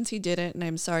thank heavens he didn't. And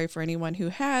I'm sorry for anyone who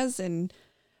has. And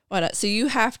whatnot. So you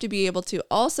have to be able to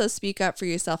also speak up for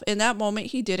yourself. In that moment,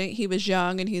 he didn't. He was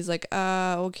young, and he's like,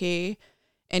 okay.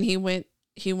 And he went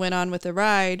on with the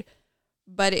ride.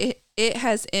 But it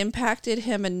has impacted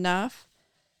him enough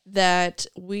that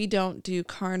we don't do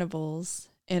carnivals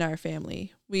in our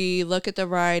family. We look at the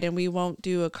ride and we won't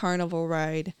do a carnival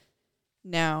ride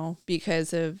now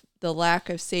because of the lack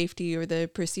of safety or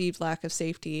the perceived lack of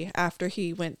safety after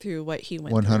he went through what he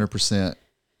went 100%.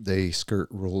 They skirt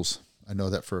rules. I know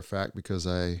that for a fact because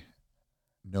I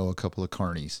know a couple of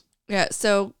carnies. Yeah.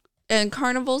 So, and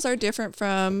carnivals are different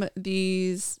from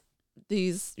these,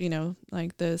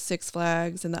 like the Six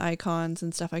Flags and the Icons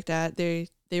and stuff like that. They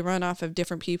run off of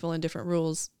different people and different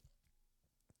rules,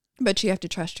 but you have to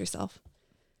trust yourself.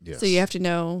 Yes. So you have to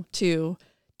know too,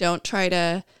 don't try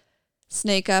to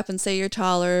snake up and say you're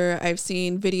taller. I've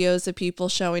seen videos of people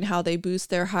showing how they boost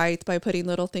their height by putting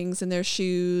little things in their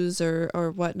shoes or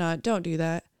whatnot. Don't do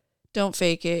that. Don't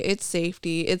fake it. It's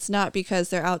safety. It's not because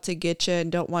they're out to get you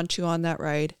and don't want you on that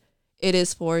ride. It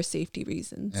is for safety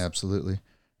reasons. Absolutely.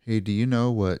 Hey, do you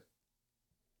know what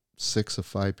 6 of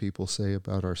 5 people say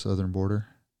about our southern border?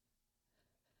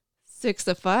 6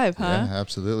 of 5, huh? Yeah,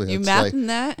 absolutely. You That's mapping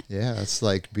that? Yeah, it's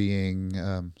like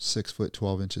being 6 foot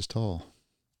 12 inches tall.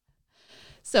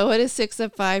 So what does 6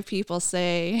 of 5 people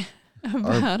say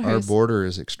about our border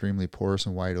is extremely porous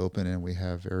and wide open, and we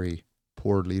have very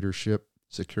poor leadership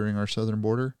securing our southern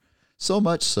border. So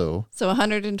much so. So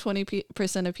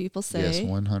 120% of people say. Yes,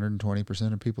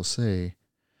 120% of people say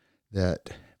that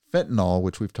fentanyl,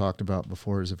 which we've talked about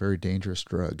before, is a very dangerous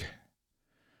drug.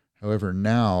 However,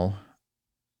 now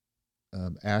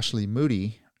Ashley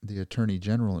Moody, the Attorney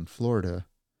General in Florida,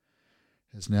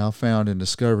 has now found and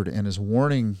discovered and is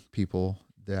warning people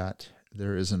that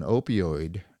there is an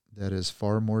opioid that is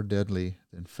far more deadly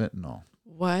than fentanyl.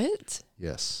 What?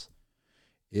 Yes.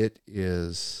 It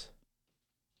is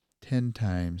 10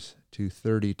 times to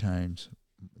 30 times,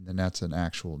 and that's an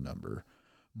actual number,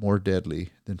 more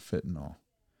deadly than fentanyl.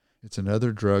 It's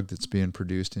another drug that's being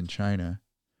produced in China.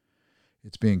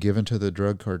 It's being given to the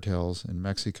drug cartels in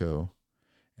Mexico,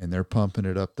 and they're pumping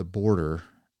it up the border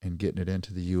and getting it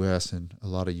into the U.S., and a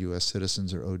lot of U.S.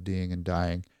 citizens are ODing and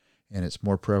dying, and it's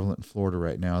more prevalent in Florida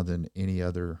right now than any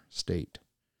other state.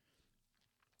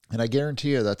 And I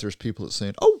guarantee you that there's people that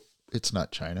saying, oh, it's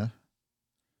not China.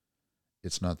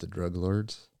 It's not the drug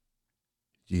lords.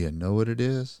 Do you know what it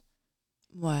is?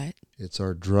 What? It's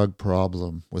our drug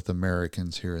problem with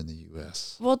Americans here in the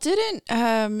U.S. Well, didn't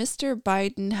Mr.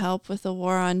 Biden help with the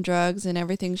war on drugs and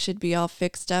everything should be all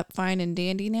fixed up, fine and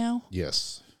dandy now?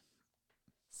 Yes.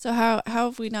 So how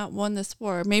have we not won this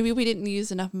war? Maybe we didn't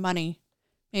use enough money.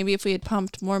 Maybe if we had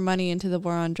pumped more money into the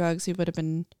war on drugs, we would have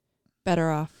been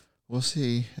better off. Well,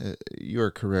 see, you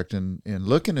are correct. In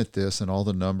looking at this and all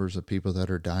the numbers of people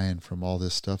that are dying from all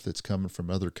this stuff that's coming from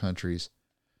other countries,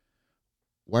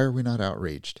 why are we not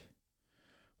outraged?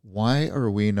 Why are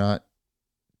we not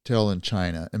telling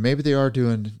China, and maybe they are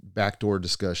doing backdoor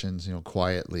discussions,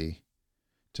 quietly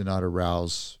to not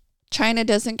arouse. China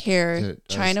doesn't care.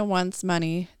 China wants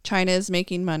money. China is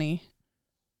making money.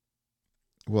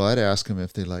 Well, I'd ask them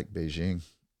if they like Beijing.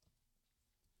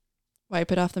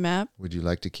 Wipe it off the map? Would you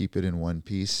like to keep it in one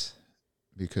piece?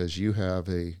 Because you have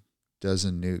a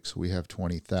dozen nukes. We have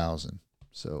 20,000.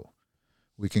 So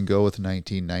we can go with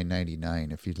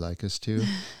 19,999 if you'd like us to.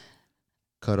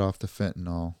 Cut off the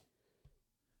fentanyl.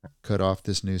 Cut off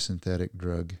this new synthetic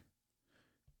drug.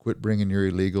 Quit bringing your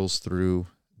illegals through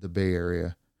the Bay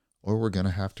Area, or we're going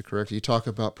to have to correct. You talk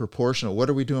about proportional. What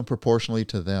are we doing proportionally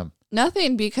to them?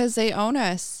 Nothing, because they own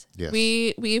us. Yes.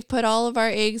 We've put all of our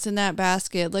eggs in that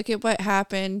basket. Look at what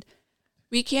happened.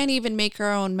 We can't even make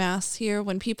our own masks here.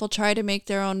 When people try to make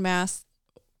their own masks,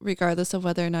 regardless of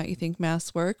whether or not you think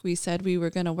masks work, we said we were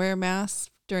going to wear masks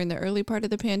during the early part of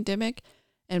the pandemic.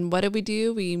 And what did we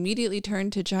do? We immediately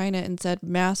turned to China and said,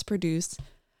 mass produce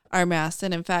our masks.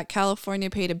 And in fact, California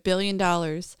paid $1 billion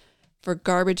for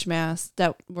garbage masks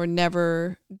that were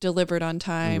never delivered on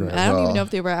time. Right. And I don't even know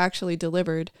if they were actually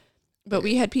delivered. But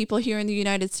we had people here in the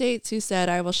United States who said,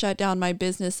 I will shut down my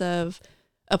business of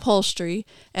upholstery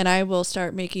and I will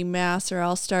start making masks, or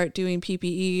I'll start doing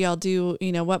PPE. I'll do,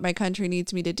 what my country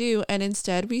needs me to do. And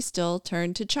instead we still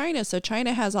turn to China. So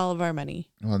China has all of our money.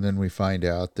 Well, and then we find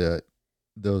out that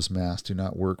those masks do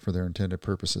not work for their intended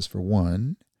purposes, for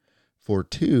one. For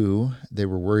two, they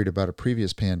were worried about a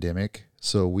previous pandemic.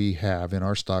 So we have in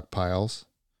our stockpiles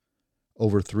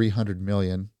over 300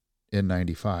 million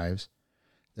N95s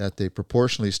that they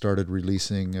proportionally started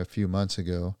releasing a few months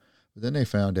ago. But then they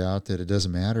found out that it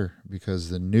doesn't matter because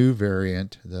the new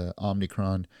variant, the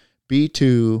Omicron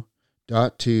B2.2.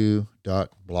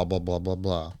 blah, blah, blah, blah,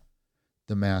 blah,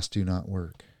 the masks do not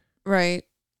work. Right.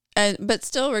 But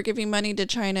still, we're giving money to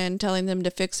China and telling them to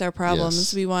fix our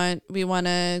problems. Yes. We want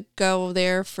to go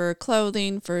there for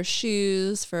clothing, for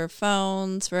shoes, for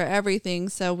phones, for everything.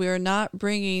 So we're not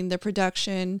bringing the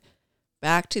production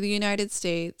back to the United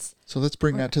States. So let's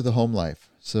bring that to the home life.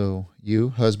 So you,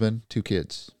 husband, 2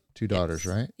 kids, 2 daughters,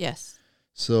 Yes. right? Yes.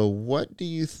 So what do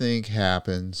you think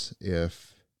happens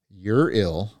if you're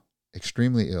ill,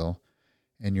 extremely ill,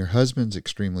 and your husband's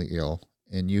extremely ill,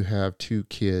 and you have 2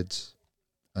 kids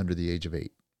under the age of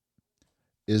 8?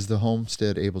 Is the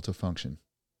homestead able to function?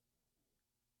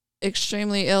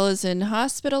 Extremely ill as in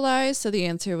hospitalized, so the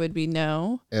answer would be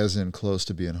no. As in close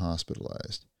to being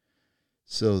hospitalized.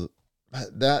 So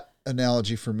that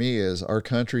analogy for me is our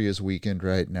country is weakened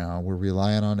right now. We're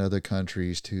relying on other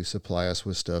countries to supply us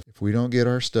with stuff. If we don't get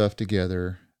our stuff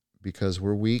together because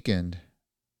we're weakened,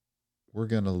 we're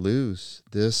going to lose.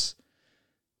 This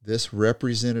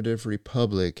representative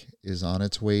republic is on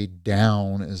its way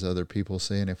down, as other people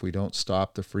say, and if we don't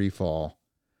stop the free fall,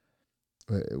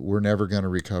 we're never going to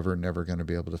recover, never going to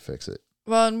be able to fix it.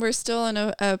 Well, and we're still in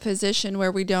a position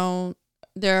where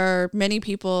there are many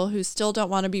people who still don't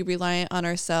want to be reliant on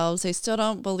ourselves. They still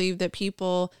don't believe that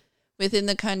people within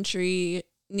the country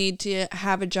need to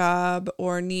have a job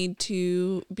or need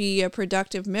to be a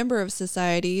productive member of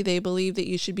society. They believe that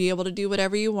you should be able to do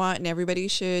whatever you want and everybody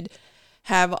should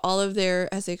have all of their,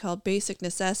 as they call, basic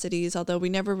necessities, although we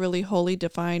never really wholly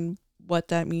define what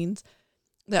that means,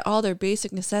 that all their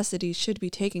basic necessities should be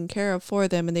taken care of for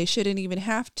them, and they shouldn't even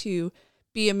have to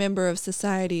be a member of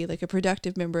society, like a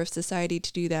productive member of society,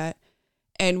 to do that.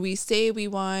 And we say we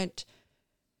want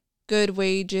good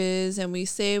wages, and we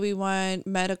say we want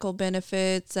medical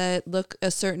benefits that look a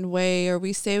certain way, or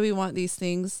we say we want these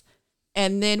things,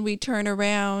 and then we turn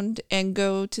around and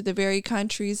go to the very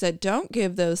countries that don't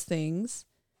give those things,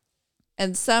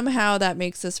 and somehow that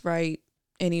makes us right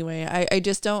anyway. I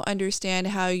just don't understand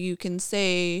how you can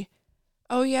say,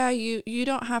 oh yeah, you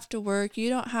don't have to work, you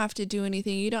don't have to do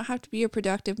anything, you don't have to be a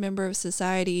productive member of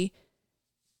society,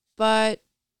 but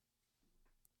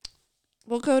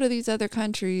we'll go to these other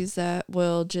countries that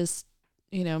will just,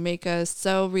 make us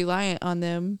so reliant on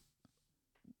them.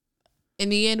 In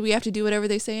the end, we have to do whatever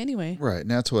they say anyway. Right, and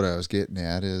that's what I was getting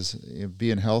at is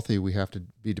being healthy, we have to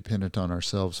be dependent on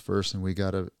ourselves first, and we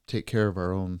got to take care of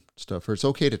our own stuff first. It's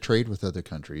okay to trade with other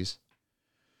countries,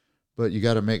 but you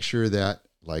got to make sure that,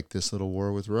 like this little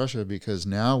war with Russia, because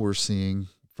now we're seeing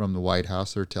from the White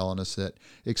House, they're telling us that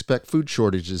expect food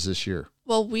shortages this year.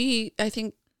 Well, I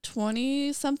think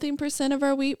 20-something% of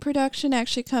our wheat production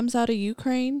actually comes out of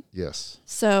Ukraine. Yes.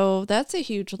 So that's a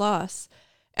huge loss.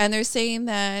 And they're saying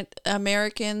that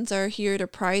Americans are here to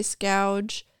price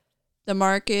gouge the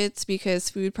markets because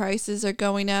food prices are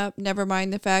going up. Never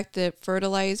mind the fact that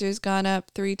fertilizer's gone up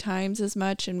 3 times as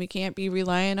much and we can't be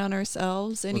reliant on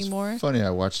ourselves anymore. It's funny, I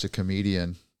watched a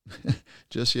comedian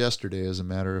just yesterday, as a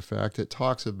matter of fact, that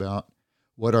talks about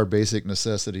what are basic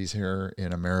necessities here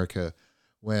in America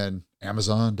when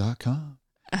Amazon.com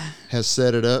has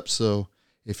set it up. So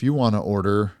if you want to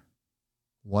order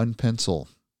one pencil,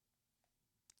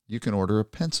 you can order a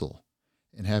pencil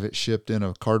and have it shipped in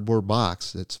a cardboard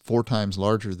box that's 4 times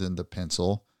larger than the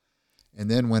pencil. And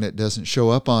then when it doesn't show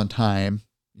up on time,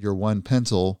 your one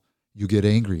pencil, you get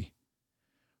angry.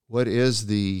 What is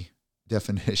the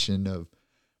definition of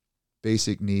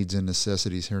basic needs and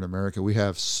necessities here in America? We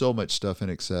have so much stuff in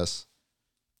excess.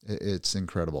 It's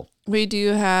incredible. We do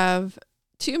have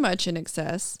too much in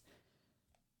excess.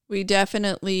 We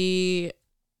definitely,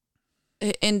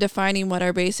 in defining what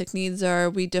our basic needs are,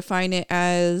 we define it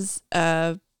as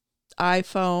a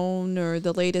iPhone or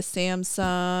the latest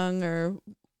Samsung or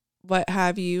what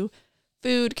have you.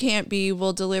 Food can't be,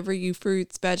 we'll deliver you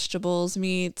fruits, vegetables,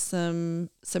 meat, some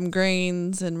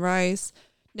grains and rice.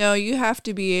 No, you have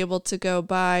to be able to go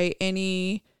buy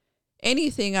anything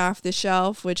off the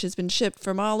shelf, which has been shipped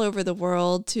from all over the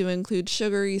world, to include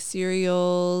sugary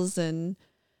cereals and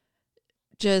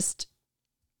just,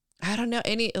 I don't know,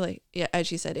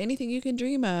 as you said, anything you can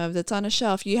dream of that's on a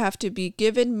shelf. You have to be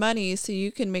given money so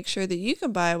you can make sure that you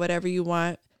can buy whatever you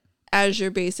want as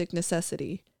your basic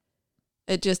necessity.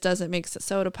 It just doesn't make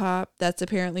soda pop. That's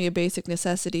apparently a basic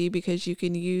necessity because you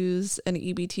can use an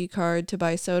EBT card to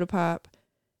buy soda pop.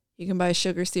 You can buy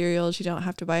sugar cereals. You don't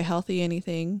have to buy healthy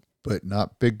anything. But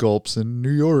not Big Gulps in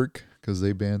New York because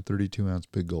they banned 32-ounce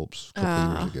Big Gulps a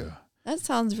couple years ago. That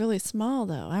sounds really small,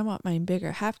 though. I want mine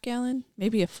bigger. Half gallon,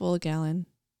 maybe a full gallon.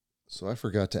 So I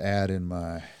forgot to add in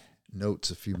my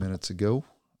notes a few minutes ago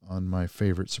on my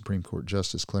favorite Supreme Court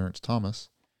Justice, Clarence Thomas.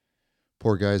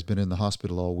 Poor guy's been in the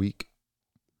hospital all week.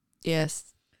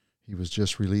 Yes. He was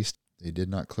just released. They did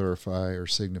not clarify or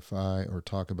signify or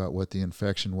talk about what the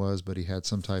infection was, but he had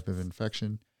some type of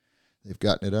infection. They've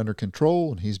gotten it under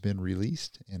control, and he's been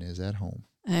released and is at home.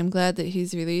 I'm glad that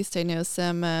he's released. I know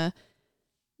some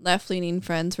left-leaning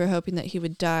friends were hoping that he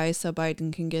would die so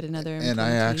Biden can get another And I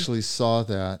appointee. actually saw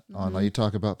that on, Mhm. you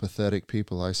talk about pathetic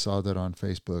people. I saw that on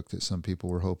Facebook that some people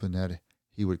were hoping that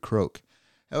he would croak.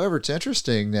 However, it's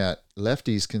interesting that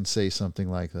lefties can say something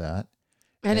like that.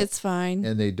 And it's fine.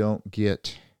 And they don't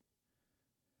get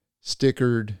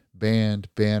stickered, banned,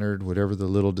 bannered, whatever the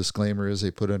little disclaimer is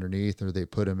they put underneath, or they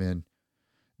put them in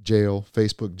jail,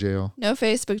 Facebook jail. No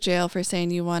Facebook jail for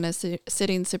saying you want a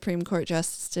sitting Supreme Court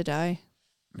justice to die.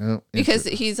 No, Because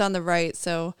he's on the right,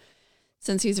 so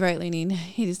since he's right-leaning,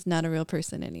 he's not a real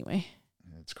person anyway.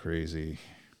 That's crazy.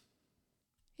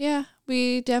 Yeah,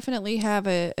 we definitely have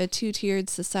a two-tiered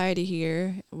society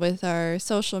here with our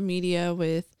social media,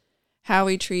 with how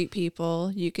we treat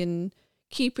people. You can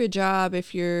keep your job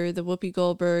if you're the Whoopi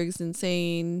Goldbergs and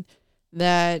saying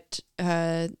that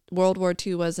World War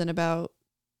II wasn't about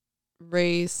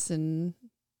race and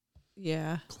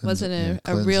wasn't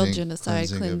a real genocide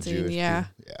cleansing. Yeah.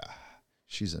 Yeah.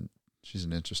 She's an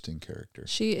interesting character.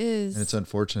 She is. And it's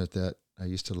unfortunate that I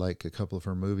used to like a couple of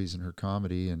her movies and her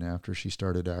comedy, and after she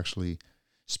started actually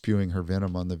spewing her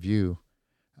venom on The View,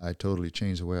 I totally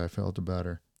changed the way I felt about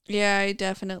her. Yeah, I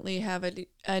definitely have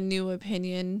a new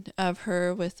opinion of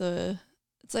her with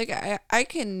it's like I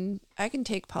can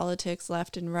take politics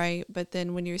left and right, but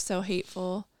then when you're so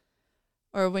hateful,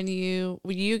 or when you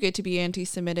get to be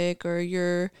anti-Semitic, or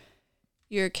your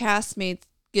castmate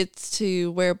gets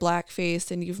to wear blackface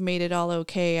and you've made it all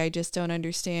okay, I just don't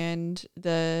understand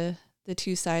the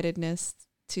two-sidedness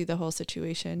to the whole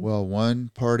situation. Well,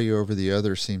 one party over the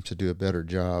other seems to do a better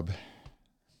job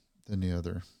than the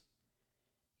other.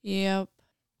 Yep.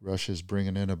 Russia's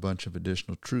bringing in a bunch of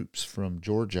additional troops from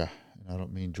Georgia. And I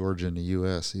don't mean Georgia in the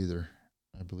U.S. either.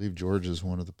 I believe Georgia is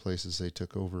one of the places they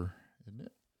took over, isn't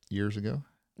it? Years ago.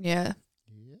 Yeah.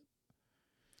 Yep.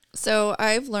 So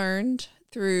I've learned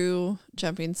through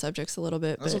jumping subjects a little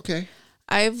bit, That's okay.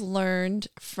 I've learned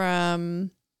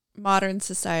from modern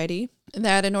society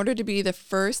that in order to be the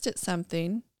first at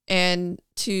something and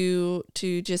to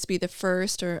just be the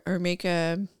first or make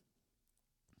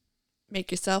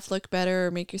yourself look better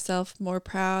or make yourself more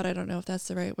proud, I don't know if that's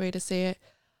the right way to say it,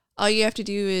 all you have to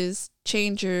do is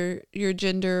change your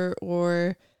gender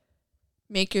or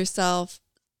make yourself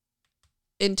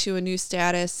into a new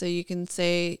status so you can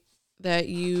say that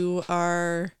you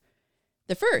are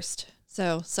the first.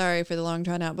 So sorry for the long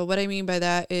drawn out, but what I mean by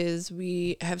that is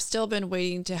we have still been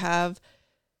waiting to have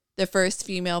the first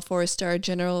female 4-star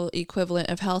general equivalent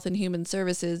of Health and Human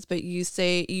Services, but you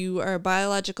say you are a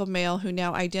biological male who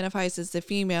now identifies as the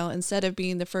female instead of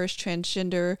being the first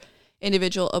transgender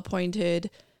individual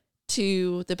appointed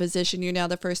to the position. You're now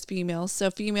the first female. So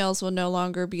females will no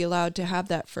longer be allowed to have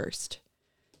that first.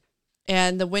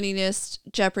 And the winningest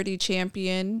Jeopardy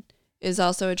champion is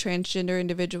also a transgender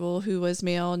individual who was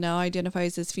male, now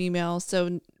identifies as female.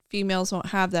 So females won't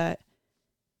have that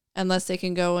unless they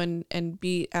can go and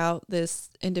beat out this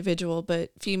individual,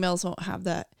 but females won't have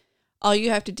that. All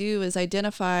you have to do is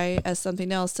identify as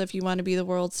something else. So if you want to be the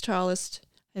world's tallest,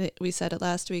 and we said it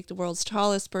last week, the world's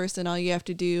tallest person, all you have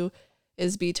to do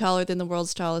is be taller than the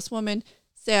world's tallest woman.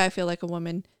 Say, I feel like a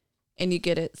woman, and you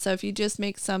get it. So if you just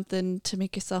make something to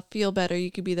make yourself feel better,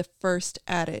 you could be the first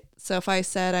at it. So if I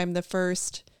said I'm the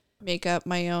first, make up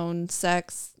my own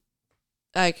sex,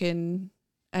 I'm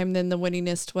then the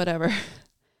winningest, whatever.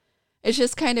 It's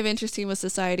just kind of interesting with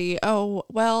society. Oh,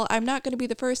 well, I'm not going to be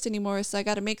the first anymore, so I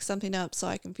got to make something up so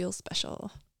I can feel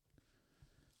special.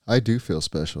 I do feel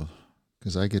special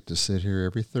because I get to sit here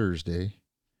every Thursday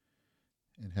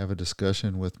and have a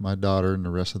discussion with my daughter and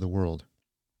the rest of the world.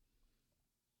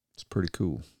 It's pretty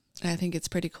cool. I think it's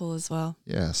pretty cool as well.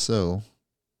 Yeah, so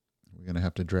we're going to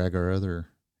have to drag your other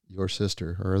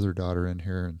daughter in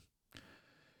here and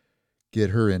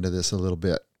get her into this a little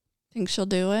bit. Think she'll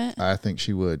do it? I think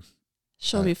she would.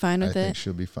 She'll be fine with it? I think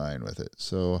she'll be fine with it.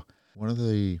 So one of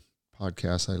the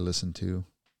podcasts I listen to,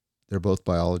 they're both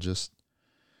biologists.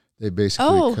 They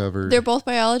basically covered... They're both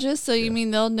biologists, so you mean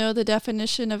they'll know the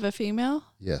definition of a female?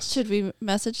 Yes. Should we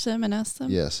message them and ask them?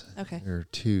 Yes. Okay. They're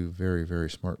two very, very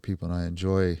smart people, and I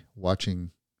enjoy watching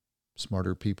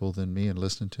smarter people than me and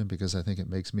listening to them because I think it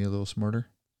makes me a little smarter.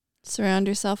 Surround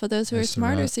yourself with those who are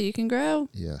smarter so you can grow.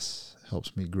 Yes.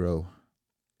 Helps me grow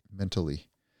mentally.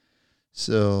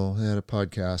 So I had a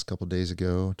podcast a couple of days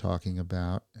ago talking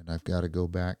about, and I've got to go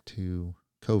back to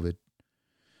COVID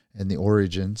and the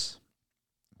origins.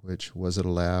 Which, was it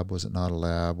a lab? Was it not a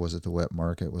lab? Was it the wet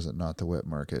market? Was it not the wet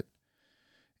market?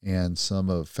 And some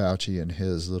of Fauci and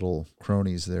his little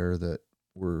cronies there that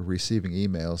were receiving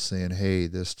emails saying, hey,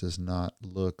 this does not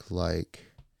look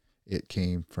like it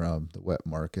came from the wet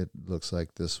market. It looks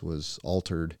like this was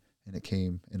altered and it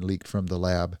came and leaked from the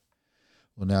lab.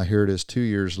 Well, now here it is 2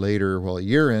 years later. Well, a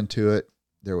year into it,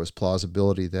 there was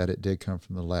plausibility that it did come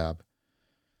from the lab.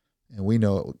 And we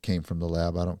know it came from the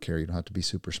lab. I don't care. You don't have to be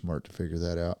super smart to figure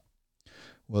that out.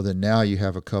 Well, then now you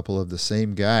have a couple of the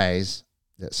same guys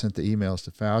that sent the emails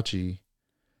to Fauci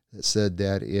that said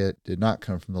that it did not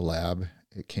come from the lab.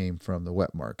 It came from the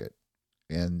wet market.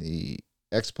 And the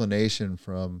explanation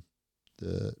from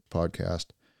the podcast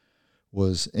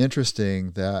was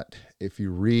interesting, that if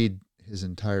you read his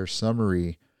entire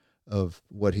summary of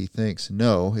what he thinks,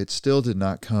 no, it still did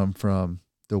not come from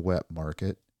the wet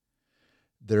market.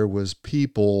 There was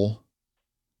people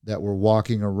that were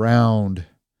walking around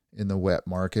in the wet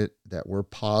market that were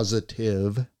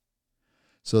positive.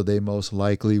 So they most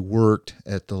likely worked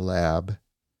at the lab,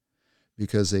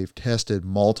 because they've tested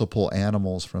multiple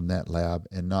animals from that lab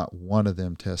and not one of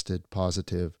them tested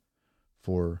positive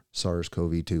for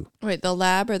SARS-CoV-2. Wait, the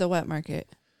lab or the wet market?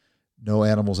 No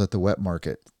animals at the wet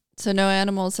market. So no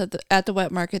animals at the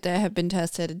wet market that have been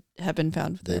tested have been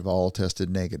found with They've all tested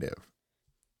negative.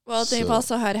 Well, they've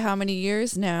also had how many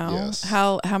years now? Yes.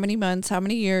 How many months, how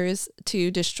many years to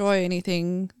destroy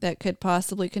anything that could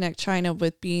possibly connect China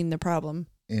with being the problem?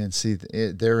 And see,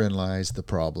 therein lies the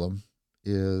problem,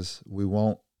 is we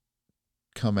won't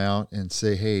come out and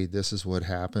say, hey, this is what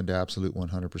happened, absolute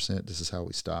 100%, this is how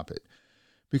we stop it.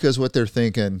 Because what they're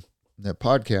thinking in that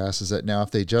podcast is that now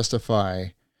if they justify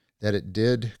that it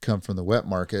did come from the wet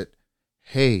market,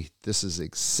 hey, this is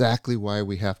exactly why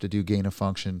we have to do gain of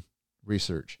function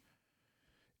research.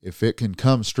 If it can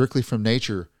come strictly from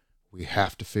nature, we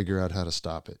have to figure out how to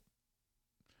stop it.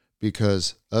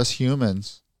 Because us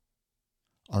humans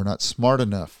are not smart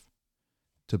enough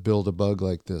to build a bug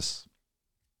like this.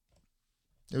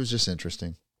 It was just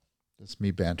interesting. That's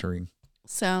me bantering.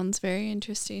 Sounds very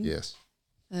interesting. Yes.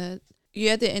 You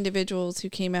had the individuals who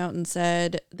came out and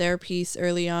said their piece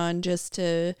early on, just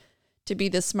to be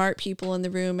the smart people in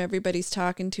the room. Everybody's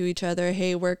talking to each other.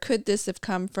 Hey, where could this have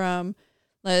come from?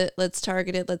 Let's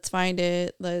target it. Let's find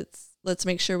it. Let's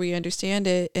make sure we understand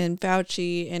it. And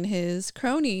Fauci and his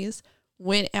cronies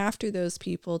went after those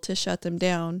people to shut them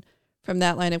down from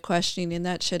that line of questioning. And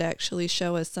that should actually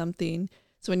show us something.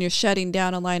 So when you're shutting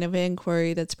down a line of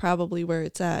inquiry, that's probably where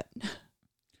it's at.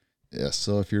 Yes.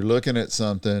 So if you're looking at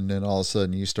something and all of a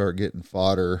sudden you start getting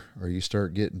fodder or you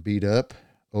start getting beat up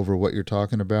over what you're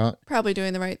talking about, probably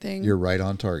doing the right thing. You're right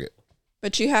on target.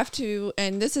 But you have to,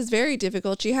 and this is very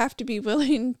difficult, you have to be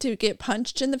willing to get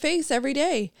punched in the face every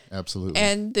day. Absolutely.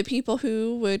 And the people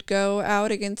who would go out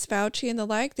against Fauci and the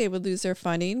like, they would lose their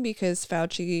funding because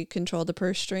Fauci controlled the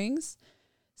purse strings.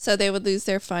 So they would lose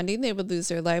their funding, they would lose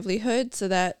their livelihood. So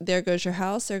that there goes your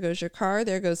house, there goes your car,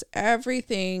 there goes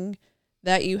everything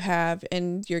that you have,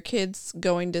 and your kids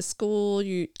going to school,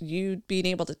 you being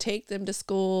able to take them to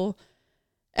school.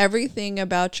 Everything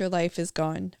about your life is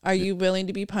gone. Are you willing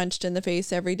to be punched in the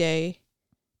face every day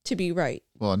to be right?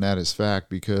 Well, and that is fact,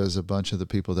 because a bunch of the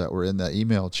people that were in that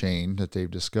email chain that they've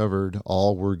discovered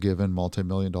all were given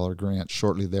multi-million-dollar grants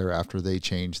shortly thereafter they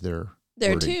changed their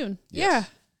wording. Tune. Yes.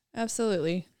 Yeah,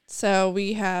 absolutely. So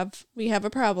we have a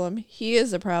problem. He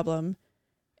is a problem.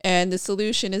 And the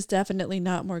solution is definitely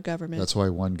not more government. That's why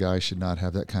one guy should not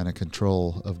have that kind of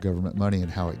control of government money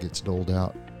and how it gets doled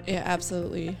out. Yeah,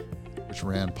 absolutely. Which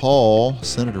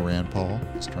Senator Rand Paul,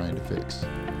 is trying to fix.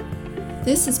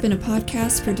 This has been a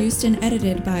podcast produced and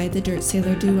edited by the Dirt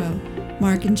Sailor duo.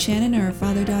 Mark and Shannon are a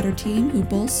father-daughter team who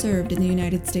both served in the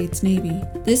United States Navy.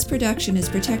 This production is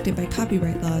protected by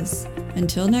copyright laws.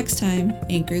 Until next time,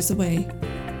 anchors away.